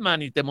 es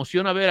Batman y te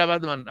emociona ver a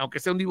Batman,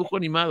 aunque sea un dibujo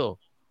animado.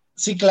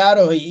 Sí,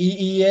 claro,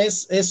 y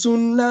es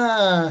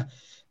una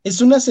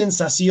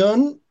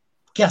sensación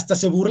que hasta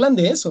se burlan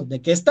de eso,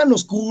 de que es tan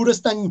oscuro,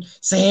 es tan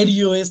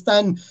serio, es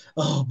tan,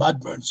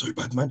 Batman, soy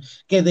Batman,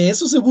 que de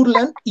eso se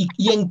burlan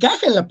y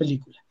encaja en la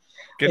película.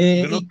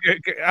 Que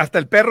hasta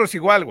el perro es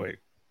igual, güey.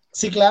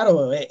 Sí,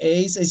 claro,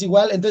 es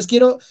igual. Entonces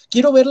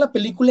quiero ver la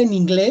película en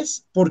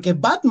inglés, porque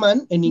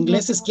Batman en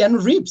inglés es Keanu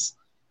Reeves.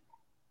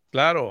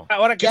 Claro.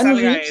 Ahora que Keanu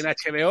salga Reeves. en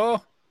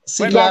HBO.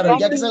 Sí, bueno, claro,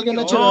 ya que salga en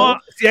HBO. No,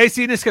 si hay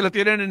cines que lo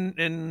tienen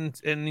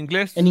en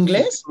inglés. ¿En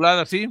inglés?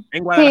 Titulada, sí.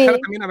 ¿En Guadalajara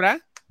también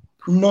habrá?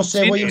 No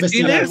sé, voy a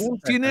investigar.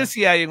 Cines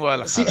sí hay en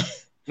Guadalajara. Sí.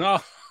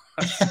 No.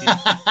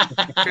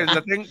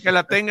 que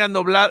la tengan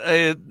doblada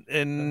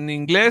en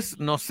inglés,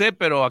 no sé,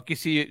 pero aquí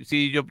sí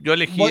yo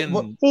elegí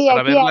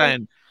para verla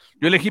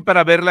yo elegí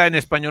para verla en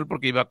español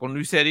porque iba con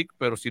Luis Eric,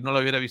 pero si no lo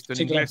hubiera visto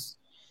en inglés.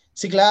 Claro.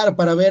 Sí, claro,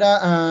 para ver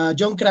a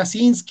John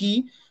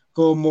Krasinski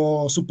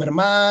como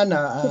Superman,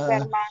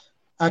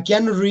 a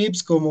Keanu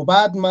Reeves como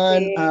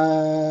Batman,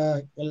 a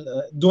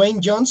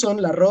Dwayne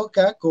Johnson, La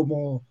Roca,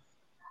 como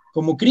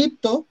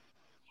Crypto.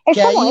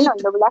 Está bueno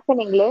el doblaje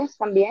en inglés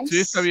también. Sí,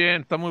 está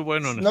bien, está muy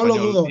bueno en español.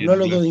 No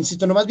lo dudo,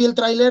 insisto, nomás vi el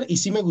tráiler y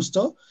sí me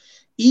gustó.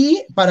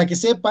 Y para que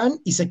sepan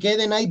y se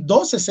queden, hay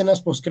 2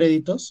 escenas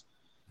postcréditos.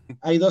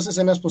 Hay 2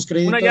 escenas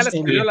postcréditos. Una ya la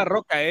escribió La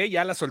Roca,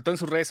 ya la soltó en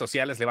sus redes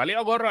sociales. Le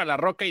valió gorro a La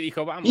Roca y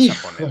dijo, vamos a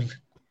poner.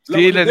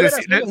 Sí, les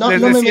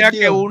decía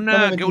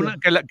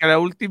que la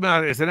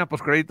última escena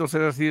postcréditos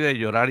era así de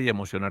llorar y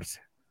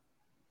emocionarse.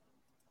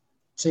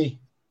 Sí.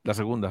 La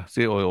segunda,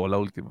 sí, o la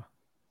última.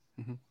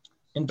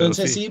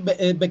 Entonces sí,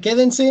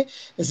 quédense,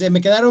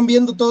 me quedaron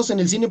viendo todos en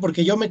el cine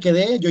porque yo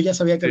ya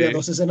sabía que había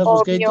 2 escenas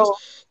postcréditos.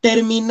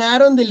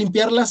 Terminaron de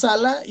limpiar la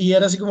sala y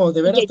era así como,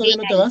 ¿de veras todavía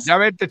no te vas? Ya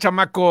vete,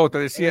 chamaco, te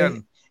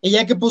decían. Y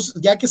ya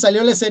que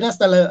salió la escena,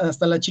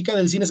 hasta la chica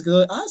del cine se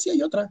quedó, sí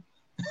hay otra.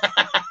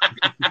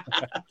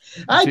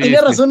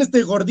 Tenía razón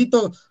este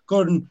gordito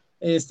con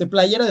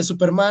playera de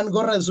Superman,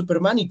 gorra de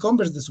Superman y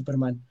Converse de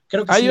Superman.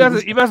 Creo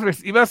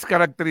que ibas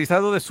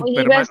caracterizado de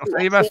Superman,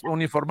 ibas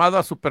uniformado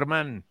a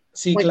Superman.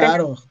 Sí,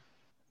 claro.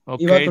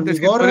 Okay, iba con mi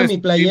gorra, mi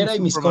playera y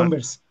mis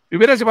Converse. Me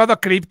hubieras llevado a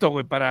Crypto,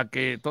 güey, para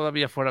que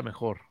todavía fuera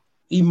mejor.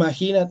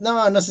 Imagina,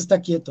 no se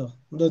está quieto.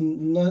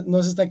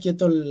 No se está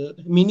quieto.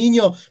 Mi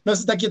niño no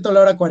se está quieto a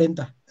la hora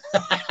 40.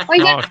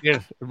 Oiga, No, sí,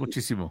 es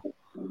muchísimo.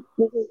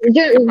 no,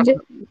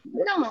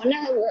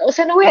 o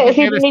sea, no voy a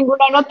decir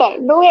ninguna nota.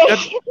 No voy a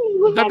decir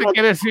ninguna ¿Ya te nota.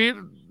 quieres ir?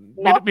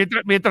 No.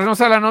 Mientras no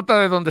sea la nota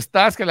de donde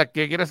estás, que la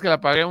que quieras que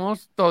la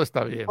paguemos, todo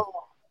está bien.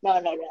 No,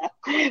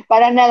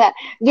 para nada.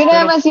 Yo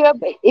nada más iba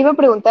a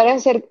preguntar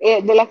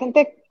de la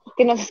gente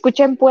que nos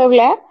escucha en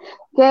Puebla,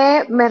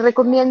 que me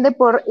recomiende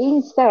por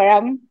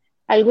Instagram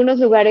algunos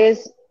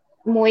lugares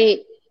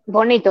muy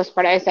bonitos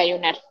para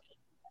desayunar.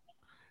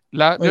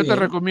 Yo te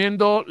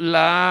recomiendo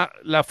la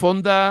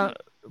Fonda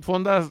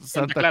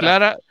Santa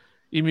Clara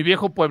y mi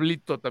viejo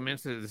pueblito también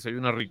se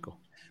desayuna rico.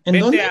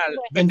 Vete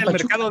al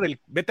mercado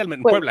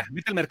Puebla,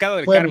 vete al mercado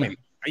del Carmen.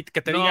 Ahí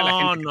que te diga la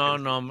gente.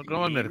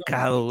 No el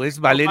mercado, es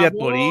Valeria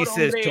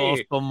Torices,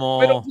 Chóstomo.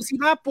 Pero pues si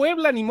va a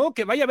Puebla, ni modo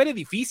que vaya a ver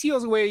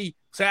edificios, güey.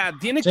 O sea,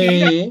 tiene que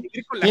ir a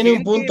vivir con la gente.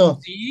 Un punto.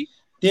 Sí,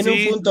 tiene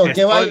un punto.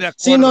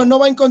 Que no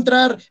va a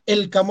encontrar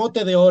el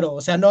camote de oro.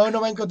 O sea,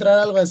 no va a encontrar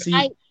algo así.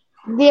 Ay,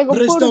 Diego,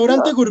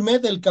 restaurante gourmet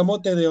del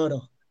camote de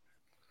oro.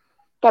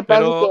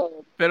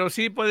 Pero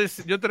sí,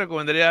 yo te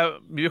recomendaría,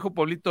 mi viejo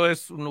pueblito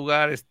es un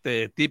lugar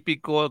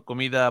típico,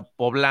 comida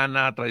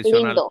poblana,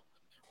 tradicional. Lindo.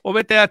 O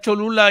vete a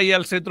Cholula y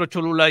al centro de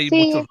Cholula hay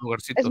muchos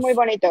lugarcitos. Es muy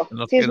bonito.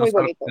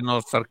 En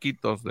los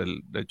arquitos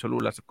de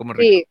Cholula se come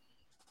rico.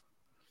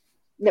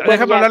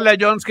 Déjame hablarle a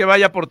Jones que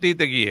vaya por ti y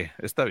te guíe.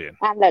 Está bien.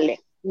 Ándale,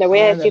 le voy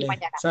a decir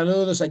mañana.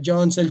 Saludos a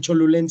Jones, el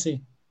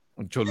cholulense.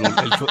 El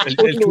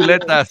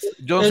chuletas.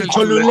 Jones, el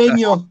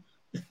choluleño.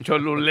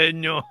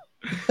 Choluleño.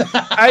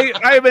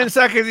 Hay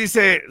mensajes,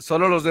 dice,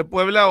 ¿solo los de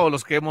Puebla o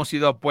los que hemos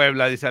ido a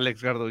Puebla? Dice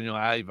Alex Garduño.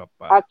 Ay,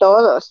 papá. A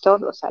todos,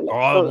 Alex.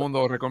 Todo el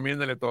mundo,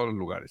 recomiéndale todos los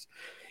lugares.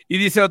 Y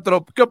dice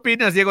otro, ¿qué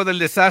opinas, Diego, del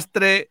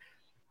desastre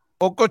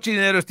o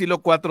cochinero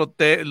estilo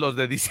 4T, los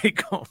de DC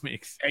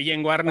Comics? Ahí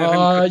en Warner.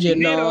 Oye,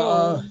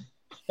 no.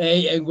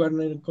 En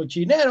Warner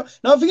cochinero.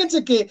 No,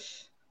 fíjense que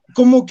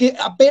como que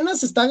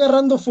apenas está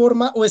agarrando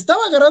forma, o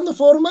estaba agarrando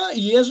forma,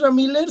 y Ezra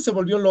Miller se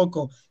volvió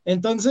loco.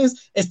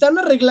 Entonces, están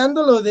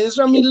arreglando lo de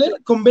Ezra Miller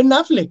con Ben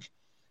Affleck.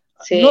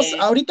 Sí.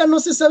 Ahorita no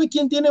se sabe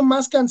quién tiene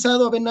más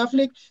cansado a Ben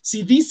Affleck,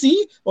 si DC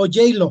o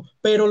J-Lo,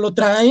 pero lo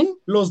traen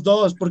los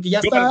dos, porque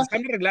ya está.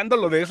 Están arreglando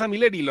lo de Ezra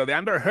Miller y lo de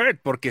Amber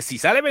Heard, porque si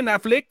sale Ben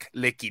Affleck,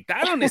 le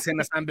quitaron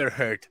escenas a Amber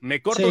Heard. Me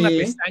corto una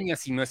pestaña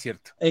si no es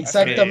cierto.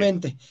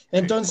 Exactamente.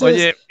 Entonces.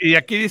 Oye, y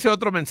aquí dice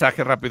otro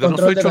mensaje rápido. No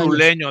soy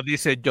choluleño,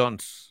 dice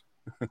Jones.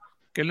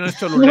 Que él no es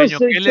choluleño,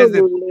 que él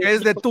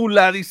es de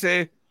Tula,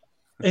 dice.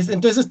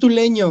 Entonces es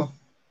tuleño.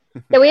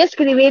 Te voy a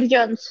escribir,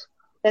 Jones.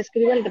 Te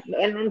escribo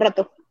en un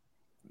rato.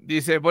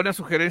 Dice, buena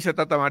sugerencia,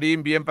 Tata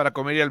Marín, bien para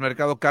comer y al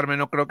mercado Carmen,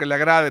 no creo que le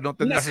agrade, no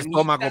tendrás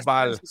estómago,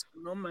 Val.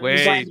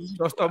 Güey,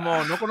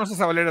 no conoces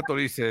a Valeria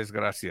Torices,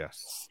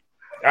 gracias.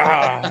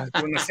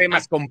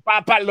 Conocemos con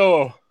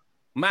Pápalo.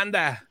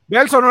 Manda. Ve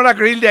al Sonora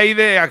Grill de ahí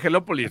de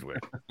Angelópolis, güey.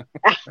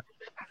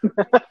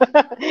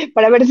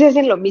 Para ver si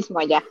hacen lo mismo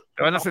allá.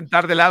 Te van a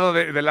sentar del lado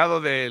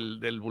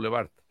del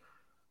Boulevard.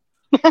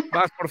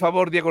 Vas, por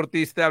favor, Diego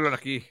Ortiz, te hablan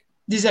aquí.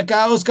 Dice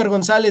acá Oscar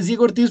González,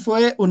 Diego Ortiz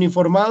fue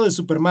uniformado de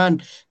Superman,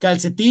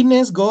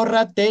 calcetines,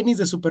 gorra, tenis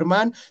de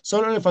Superman,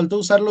 solo le faltó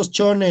usar los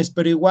chones,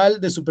 pero igual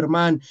de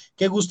Superman.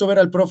 Qué gusto ver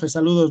al profe,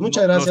 saludos.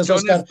 Muchas gracias,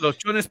 Oscar. Los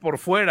chones por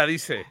fuera,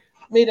 dice.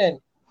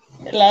 Miren,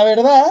 la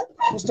verdad,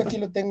 justo aquí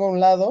lo tengo a un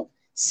lado,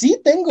 sí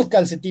tengo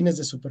calcetines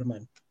de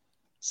Superman.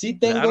 Sí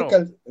tengo,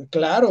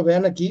 claro,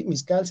 vean aquí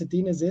mis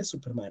calcetines de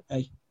Superman.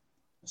 Ahí,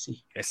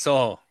 así.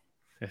 Eso.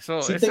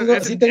 Sí tengo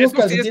calcetines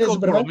de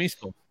Superman,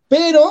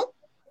 pero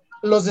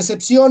los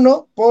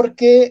decepciono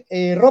porque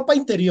ropa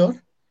interior,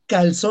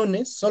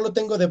 calzones, solo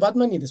tengo de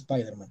Batman y de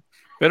Spider-Man.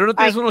 Pero no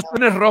tienes unos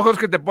chones rojos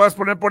que te puedas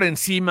poner por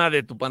encima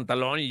de tu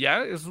pantalón y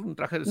ya, es un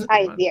traje de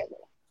Superman. Ay, Diego.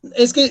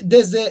 Es que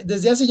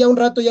desde hace ya un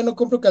rato ya no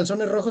compro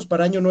calzones rojos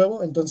para Año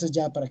Nuevo, entonces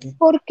ya, ¿para qué?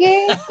 ¿Por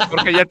qué?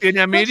 Porque ya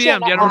tiene a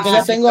Miriam, ya no. Porque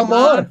ya tengo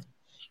amor.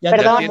 Ya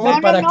Perdón, tengo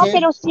amor, ¿para qué?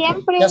 Pero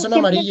siempre. Ya son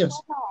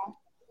amarillos.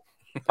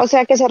 O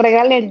sea, que se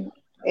regalen.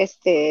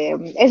 Ese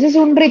es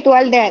un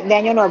ritual de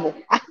Año Nuevo.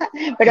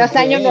 Pero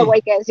hasta Año Nuevo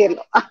hay que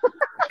decirlo.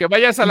 Que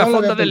vayas a la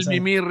fonda del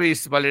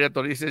Mimirris, Valeria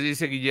Torices,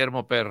 dice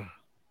Guillermo Per.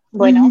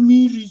 Bueno.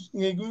 Mimirris.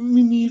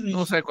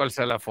 No sé cuál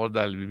sea la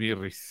fonda del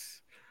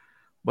Mimirris.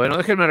 Bueno,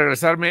 déjenme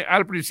regresarme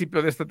al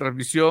principio de esta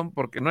transmisión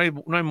porque no hay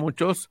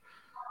muchos.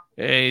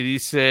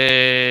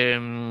 Dice,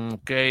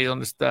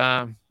 ¿dónde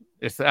está?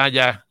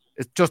 Ya.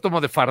 Es chóstomo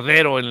de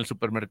fardero en el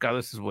supermercado,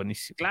 ese es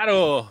buenísimo.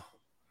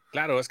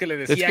 Claro, es que le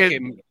decía que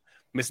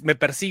me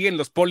persiguen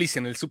los polis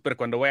en el súper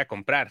cuando voy a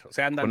comprar. O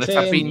sea, andan con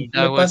esa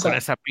pinta, güey, con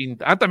esa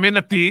pinta. Ah, ¿también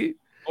a ti?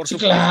 Sí,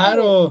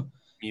 claro.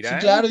 Mira. Sí,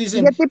 claro,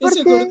 dicen,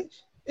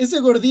 ese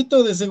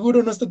gordito de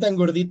seguro no está tan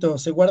gordito,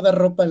 se guarda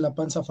ropa en la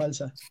panza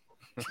falsa.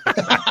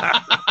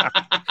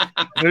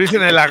 Me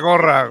dicen en la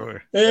gorra, güey.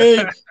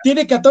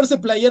 Tiene 14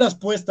 playeras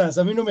puestas,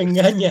 a mí no me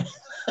engaña.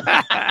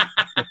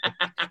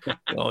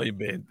 No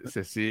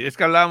inventes, sí. Es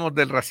que hablábamos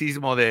del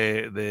racismo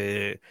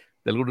de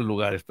algunos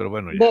lugares, pero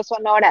bueno. Ya. De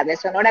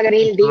Sonora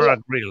Grill. Sonora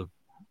Grill.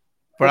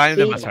 Prime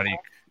de Mazarik.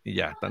 Y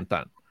ya,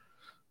 tan.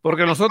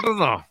 Porque nosotros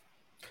no.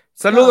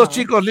 Saludos,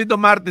 chicos, lindo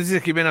martes,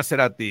 dice Jimena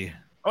Cerati.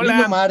 Hola.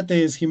 Lindo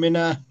martes,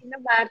 Jimena. Lindo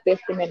martes,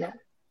 Jimena.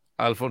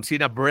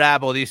 Alfonsina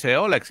Bravo dice,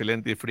 hola,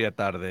 excelente y fría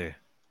tarde.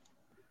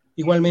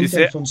 Igualmente,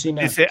 dice,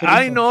 Alfonsina. Dice,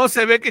 ay no,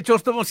 se ve que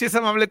Chóstomo sí es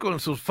amable con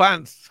sus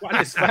fans.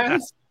 ¿Cuáles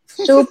fans?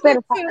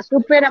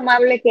 Súper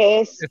amable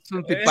que es. Es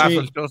un tipazo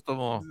el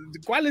Chóstomo.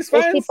 ¿Cuáles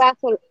fans? Es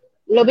tipazo.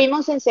 Lo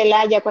vimos en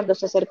Celaya cuando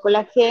se acercó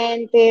la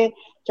gente.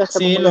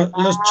 Sí, los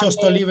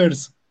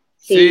Chostolivers.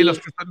 Sí,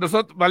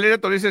 nosotros, Valeria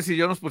Torices y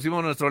yo nos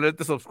pusimos nuestros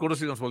lentes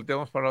oscuros y nos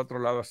volteamos para el otro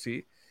lado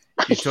así.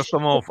 Y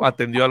Chóstomo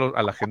atendió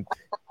a la gente.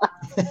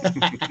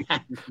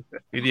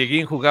 Y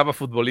Dieguín jugaba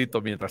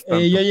futbolito mientras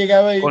tanto. Yo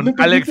llegaba y con ¿me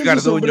Alex permite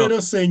Garduño. su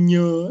sombrero,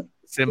 señor?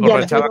 Se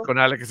emborrachaba con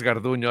Alex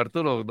Garduño.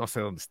 Arturo no sé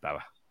dónde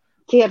estaba.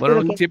 Sí,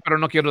 bueno, sí, pero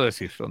no quiero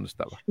decir dónde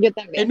estaba. Yo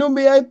también. En un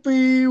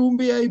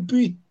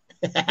VIP.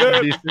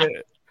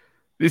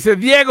 Dice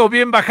Diego,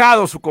 bien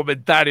bajado su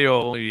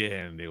comentario. Muy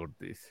bien, Diego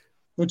Ortiz.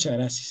 Muchas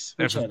gracias.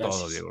 Eso es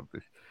todo, Diego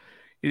Ortiz.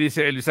 Y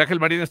dice, Luis Ángel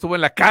Marín estuvo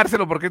en la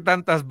cárcel, ¿o por qué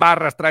tantas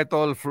barras trae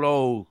todo el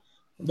flow?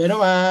 Ve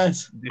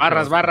nomás.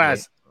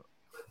 Barras.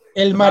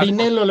 El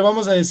marinelo, le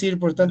vamos a decir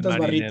por tantas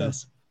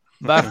barritas.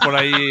 Vas por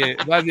ahí,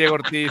 vas Diego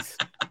Ortiz.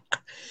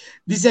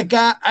 Dice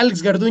acá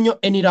Alex Garduño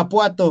en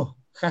Irapuato.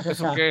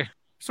 ¿Eso qué?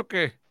 ¿Eso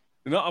qué?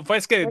 No,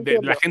 pues que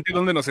la gente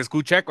donde nos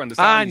escucha cuando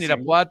está. En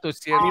Irapuato, es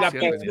cierto.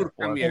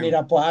 En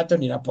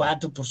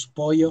Irapuato, por su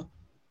pollo.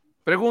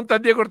 Pregunta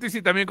Diego Ortiz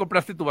si también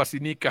compraste tu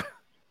vacinica.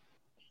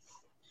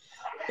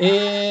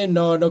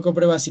 No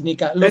compré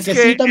vacinica. Lo es que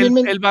sí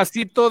también el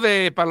vasito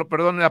de,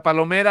 la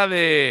palomera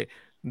de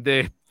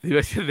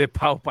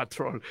Paw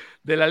Patrol,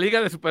 de la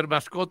Liga de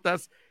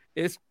Supermascotas,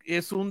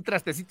 es un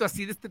trastecito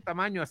así de este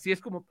tamaño, así es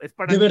como, es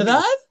para ¿De niños.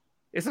 verdad?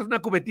 Esa es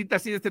una cubetita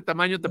así de este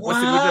tamaño, te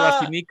puede servir de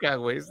vacinica,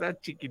 güey, está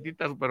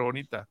chiquitita, súper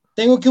bonita.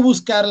 Tengo que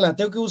buscarla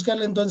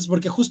entonces,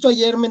 porque justo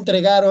ayer me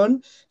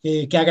entregaron,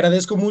 que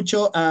agradezco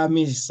mucho a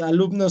mis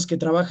alumnos que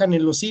trabajan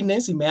en los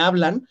cines y me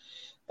hablan.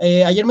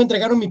 Ayer me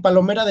entregaron mi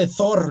palomera de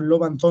Thor,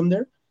 Love and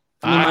Thunder,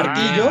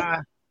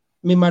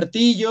 mi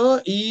martillo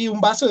y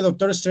un vaso de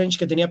Doctor Strange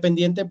que tenía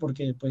pendiente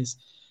porque pues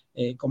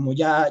como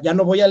ya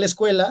no voy a la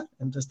escuela,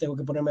 entonces tengo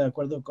que ponerme de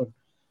acuerdo con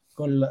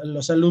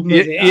los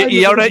alumnos.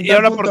 ¿Y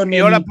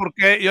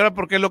ahora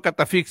por qué lo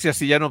catafixias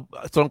si ya no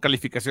son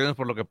calificaciones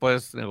por lo que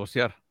puedes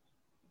negociar?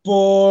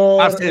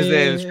 Pases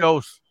del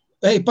shows.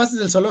 Pases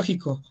del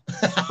zoológico.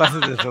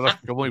 Pases del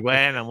zoológico, muy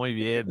buena, muy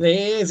bien.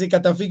 Sí,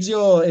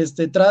 catafixio,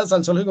 entradas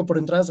al zoológico por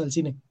entradas al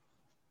cine.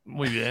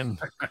 Muy bien.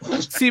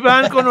 Si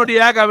van con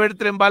Oriaga a ver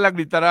Tren Bala,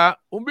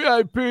 gritará un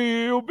VIP.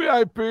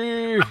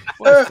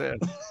 Puede ser.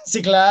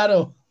 Sí,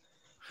 claro.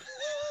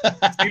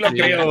 Sí lo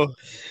creo.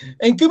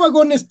 ¿En qué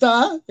vagón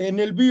está? En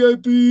el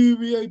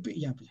VIP.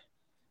 Ya.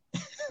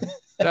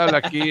 Habla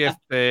aquí, a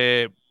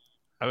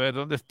ver,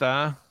 ¿dónde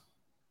está?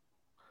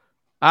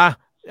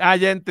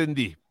 Ya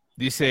entendí.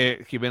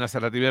 Dice Jimena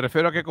Cerati, me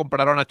refiero a que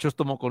compararon a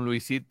Chóstomo con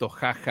Luisito,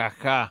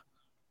 ja.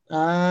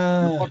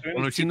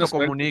 Con Luisito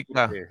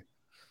Comunica.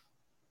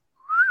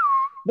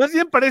 Más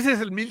bien pareces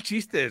el Mil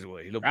Chistes,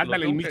 güey.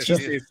 Ándale, el Mil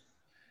Chistes.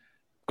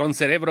 Con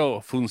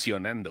cerebro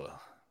funcionando.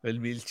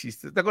 El Mil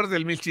Chistes. ¿Te acuerdas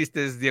del Mil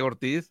Chistes, Diego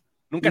Ortiz?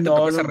 ¿Nunca te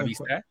tocó esa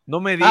revista?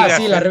 No me digas.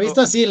 Sí, la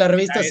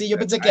revista sí. Yo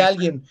pensé que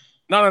alguien.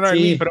 No,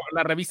 sí. Pero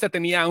la revista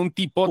tenía un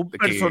tipo. Un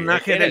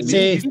personaje era del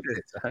Mil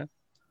Chistes. Ajá.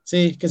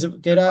 Sí,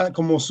 que era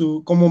como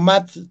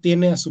Matt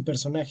tiene a su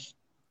personaje.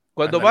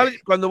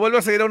 Cuando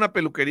vuelvas a ir a una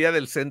peluquería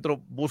del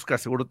centro, busca,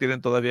 seguro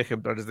tienen todavía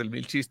ejemplares del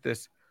Mil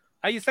Chistes.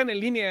 Ahí están en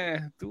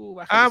línea. Tú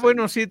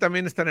bueno, sí,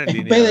 también están en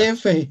línea.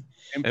 PDF.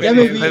 Ya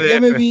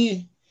me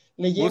vi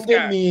leyendo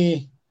en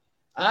mi...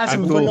 se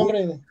me fue el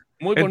nombre.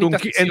 Muy bonita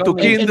en tu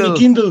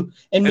Kindle.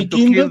 En mi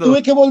Kindle.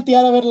 Tuve que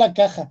voltear a ver la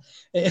caja.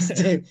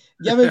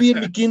 Ya me vi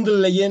en mi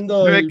Kindle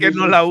leyendo. Ve que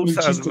no la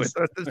usas, güey.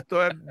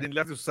 Ni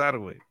la haces usar,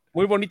 güey.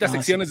 Muy bonitas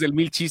secciones del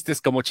Mil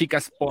Chistes, como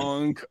Chicas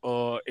Punk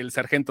o El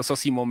Sargento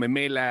Sósimo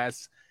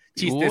Memelas,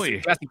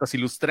 chistes clásicos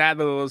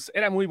ilustrados.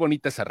 Era muy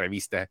bonita esa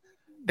revista.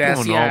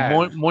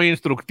 Muy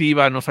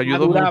instructiva, nos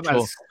ayudó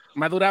mucho.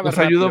 Madurabas.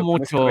 Nos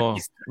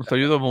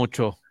ayudó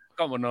mucho.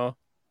 ¿Cómo no?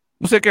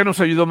 No sé qué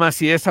nos ayudó más,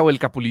 si esa o el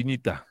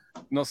Capulinita.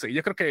 No sé,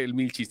 yo creo que el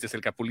Mil Chistes,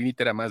 el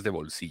Capulinita era más de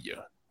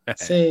bolsillo.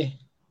 Sí.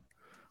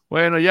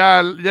 Bueno,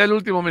 ya el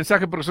último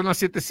mensaje, porque son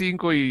las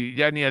 7:05 y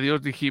ya ni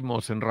adiós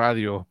dijimos en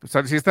radio. Pues,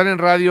 si están en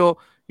radio,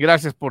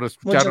 gracias por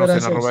escucharnos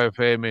en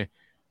 @FM.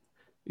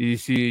 Y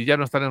si ya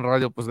no están en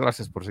radio, pues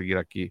gracias por seguir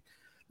aquí.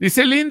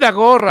 Dice linda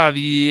gorra,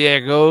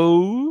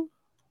 Diego.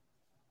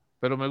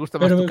 Pero me gusta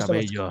más tu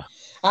cabello.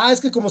 Es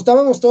que como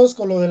estábamos todos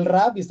con lo del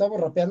rap y estábamos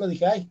rapeando,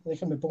 dije,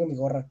 déjame pongo mi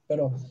gorra.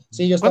 Pero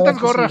sí, yo estaba.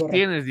 ¿Cuántas gorras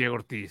tienes, Diego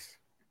Ortiz?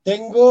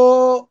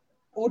 Tengo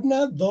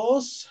 1,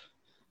 2,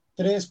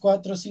 3,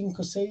 4,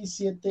 5, 6,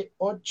 7,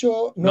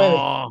 8, 9.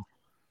 No.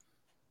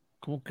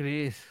 ¿Cómo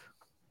crees?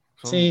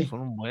 Son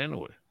un buen,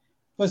 güey.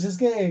 Pues es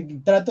que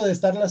trato de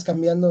estarlas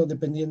cambiando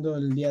dependiendo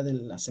del día de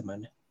la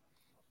semana.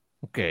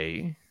 Ok.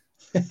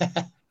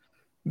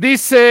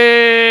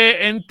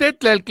 Dice, en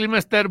Tetla el clima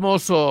está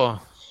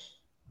hermoso.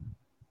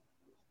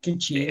 Qué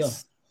chido.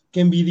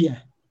 Qué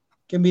envidia,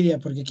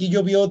 porque aquí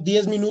llovió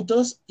 10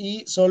 minutos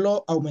y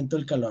solo aumentó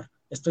el calor.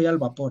 Estoy al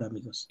vapor,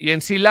 amigos. Y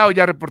en Silao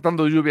ya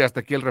reportando lluvia, hasta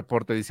aquí el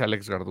reporte, dice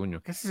Alex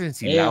Garduño. ¿Qué haces en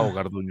Silao,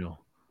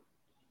 Garduño?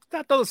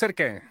 Está todo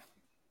cerca.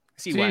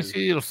 Es igual.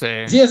 Sí, lo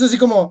sé. Sí, es así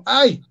como,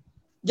 ¡ay!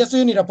 Ya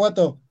estoy en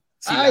Irapuato.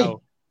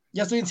 Silao. ¡Ay!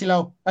 Ya estoy en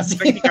Silao. Así.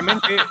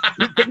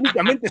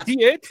 Técnicamente sí,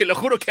 te lo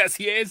juro que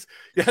así es.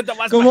 Ya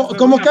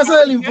como casa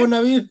del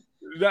Infonavit.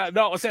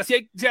 No, o sea,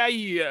 sí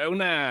hay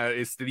una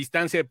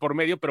distancia por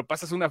medio, pero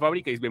pasas una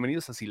fábrica y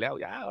bienvenidos a Silao.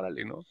 Ya,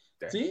 órale, ¿no?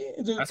 Sí,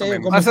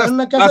 como pasas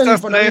una casa del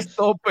Infonavit.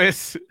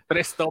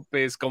 Tres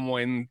topes, como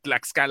en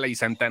Tlaxcala y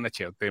Santana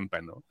Chautempa,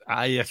 ¿no?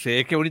 Ay, ya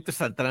sé, qué bonito es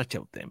Santana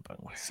Chautempa,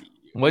 güey. Sí,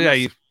 voy a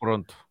ir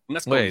pronto.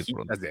 Unas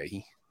cobijitas de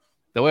ahí.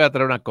 Te voy a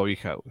traer una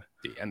cobija, güey.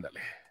 Sí, ándale.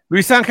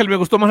 Luis Ángel, me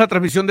gustó más la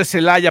transmisión de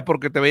Celaya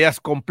porque te veías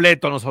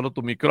completo, no solo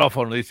tu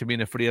micrófono, dice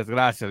Viene Frías.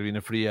 Gracias,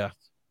 Viene Frías.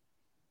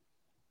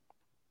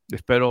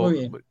 Espero,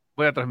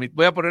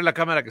 voy a poner la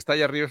cámara que está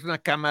allá arriba, es una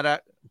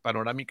cámara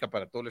panorámica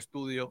para todo el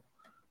estudio.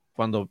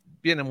 Cuando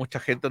viene mucha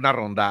gente, una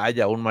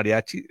rondalla o un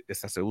mariachi,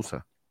 esa se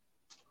usa.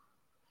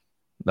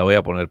 La voy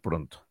a poner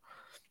pronto.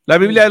 La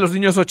Biblia de los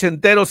niños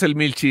ochenteros, el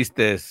 1000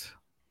 chistes.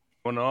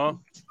 ¿O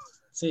no?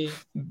 Sí.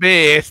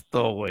 Ve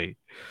esto, güey.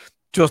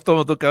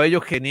 Chostomo, tu cabello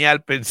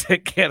genial,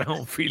 pensé que era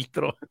un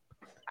filtro.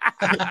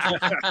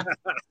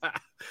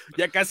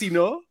 Ya casi,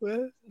 ¿no?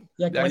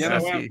 Ya casi.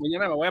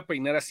 Mañana me voy a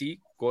peinar así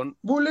con...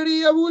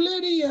 Bulería.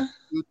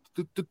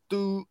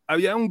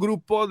 Había un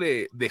grupo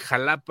de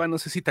Jalapa, no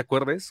sé si te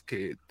acuerdas,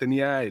 que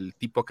tenía el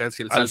tipo acá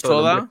hacia el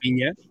salto de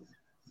piña.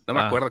 No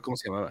me acuerdo cómo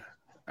se llamaba.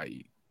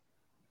 Ahí.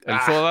 ¿El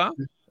soda?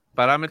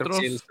 ¿Parámetros?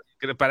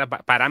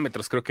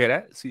 Parámetros creo que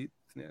era. Sí,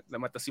 la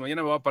mata. Si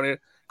mañana me voy a poner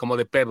como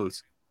de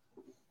Pebbles.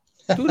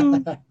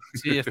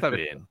 Sí, está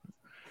bien.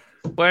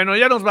 Bueno,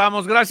 ya nos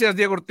vamos. Gracias,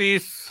 Diego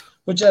Ortiz.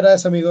 Muchas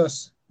gracias,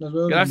 amigos. Nos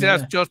vemos.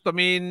 Gracias,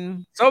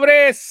 Chostomín.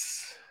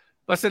 ¡Sobres!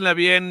 Pásenla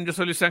bien. Yo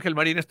soy Luis Ángel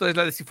Marín. Esto es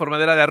la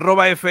desinformadera de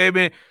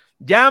 @FM.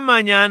 Ya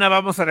mañana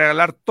vamos a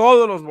regalar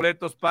todos los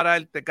boletos para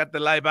el Tecate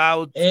Live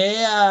Out.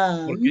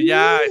 Porque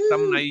ya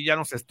estamos ahí, ya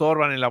nos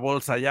estorban en la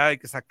bolsa. Ya hay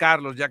que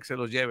sacarlos, ya que se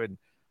los lleven.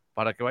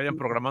 Para que vayan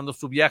programando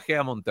su viaje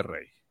a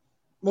Monterrey.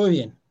 Muy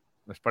bien.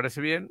 ¿Les parece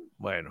bien?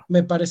 Bueno.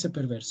 Me parece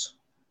perverso.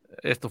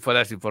 Esto fue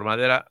la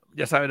desinformadera.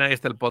 Ya saben, ahí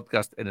está el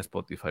podcast en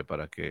Spotify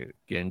para que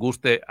quien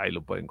guste, ahí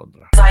lo puede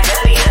encontrar.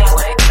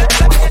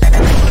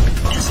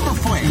 Esto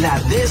fue la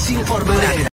desinformadera.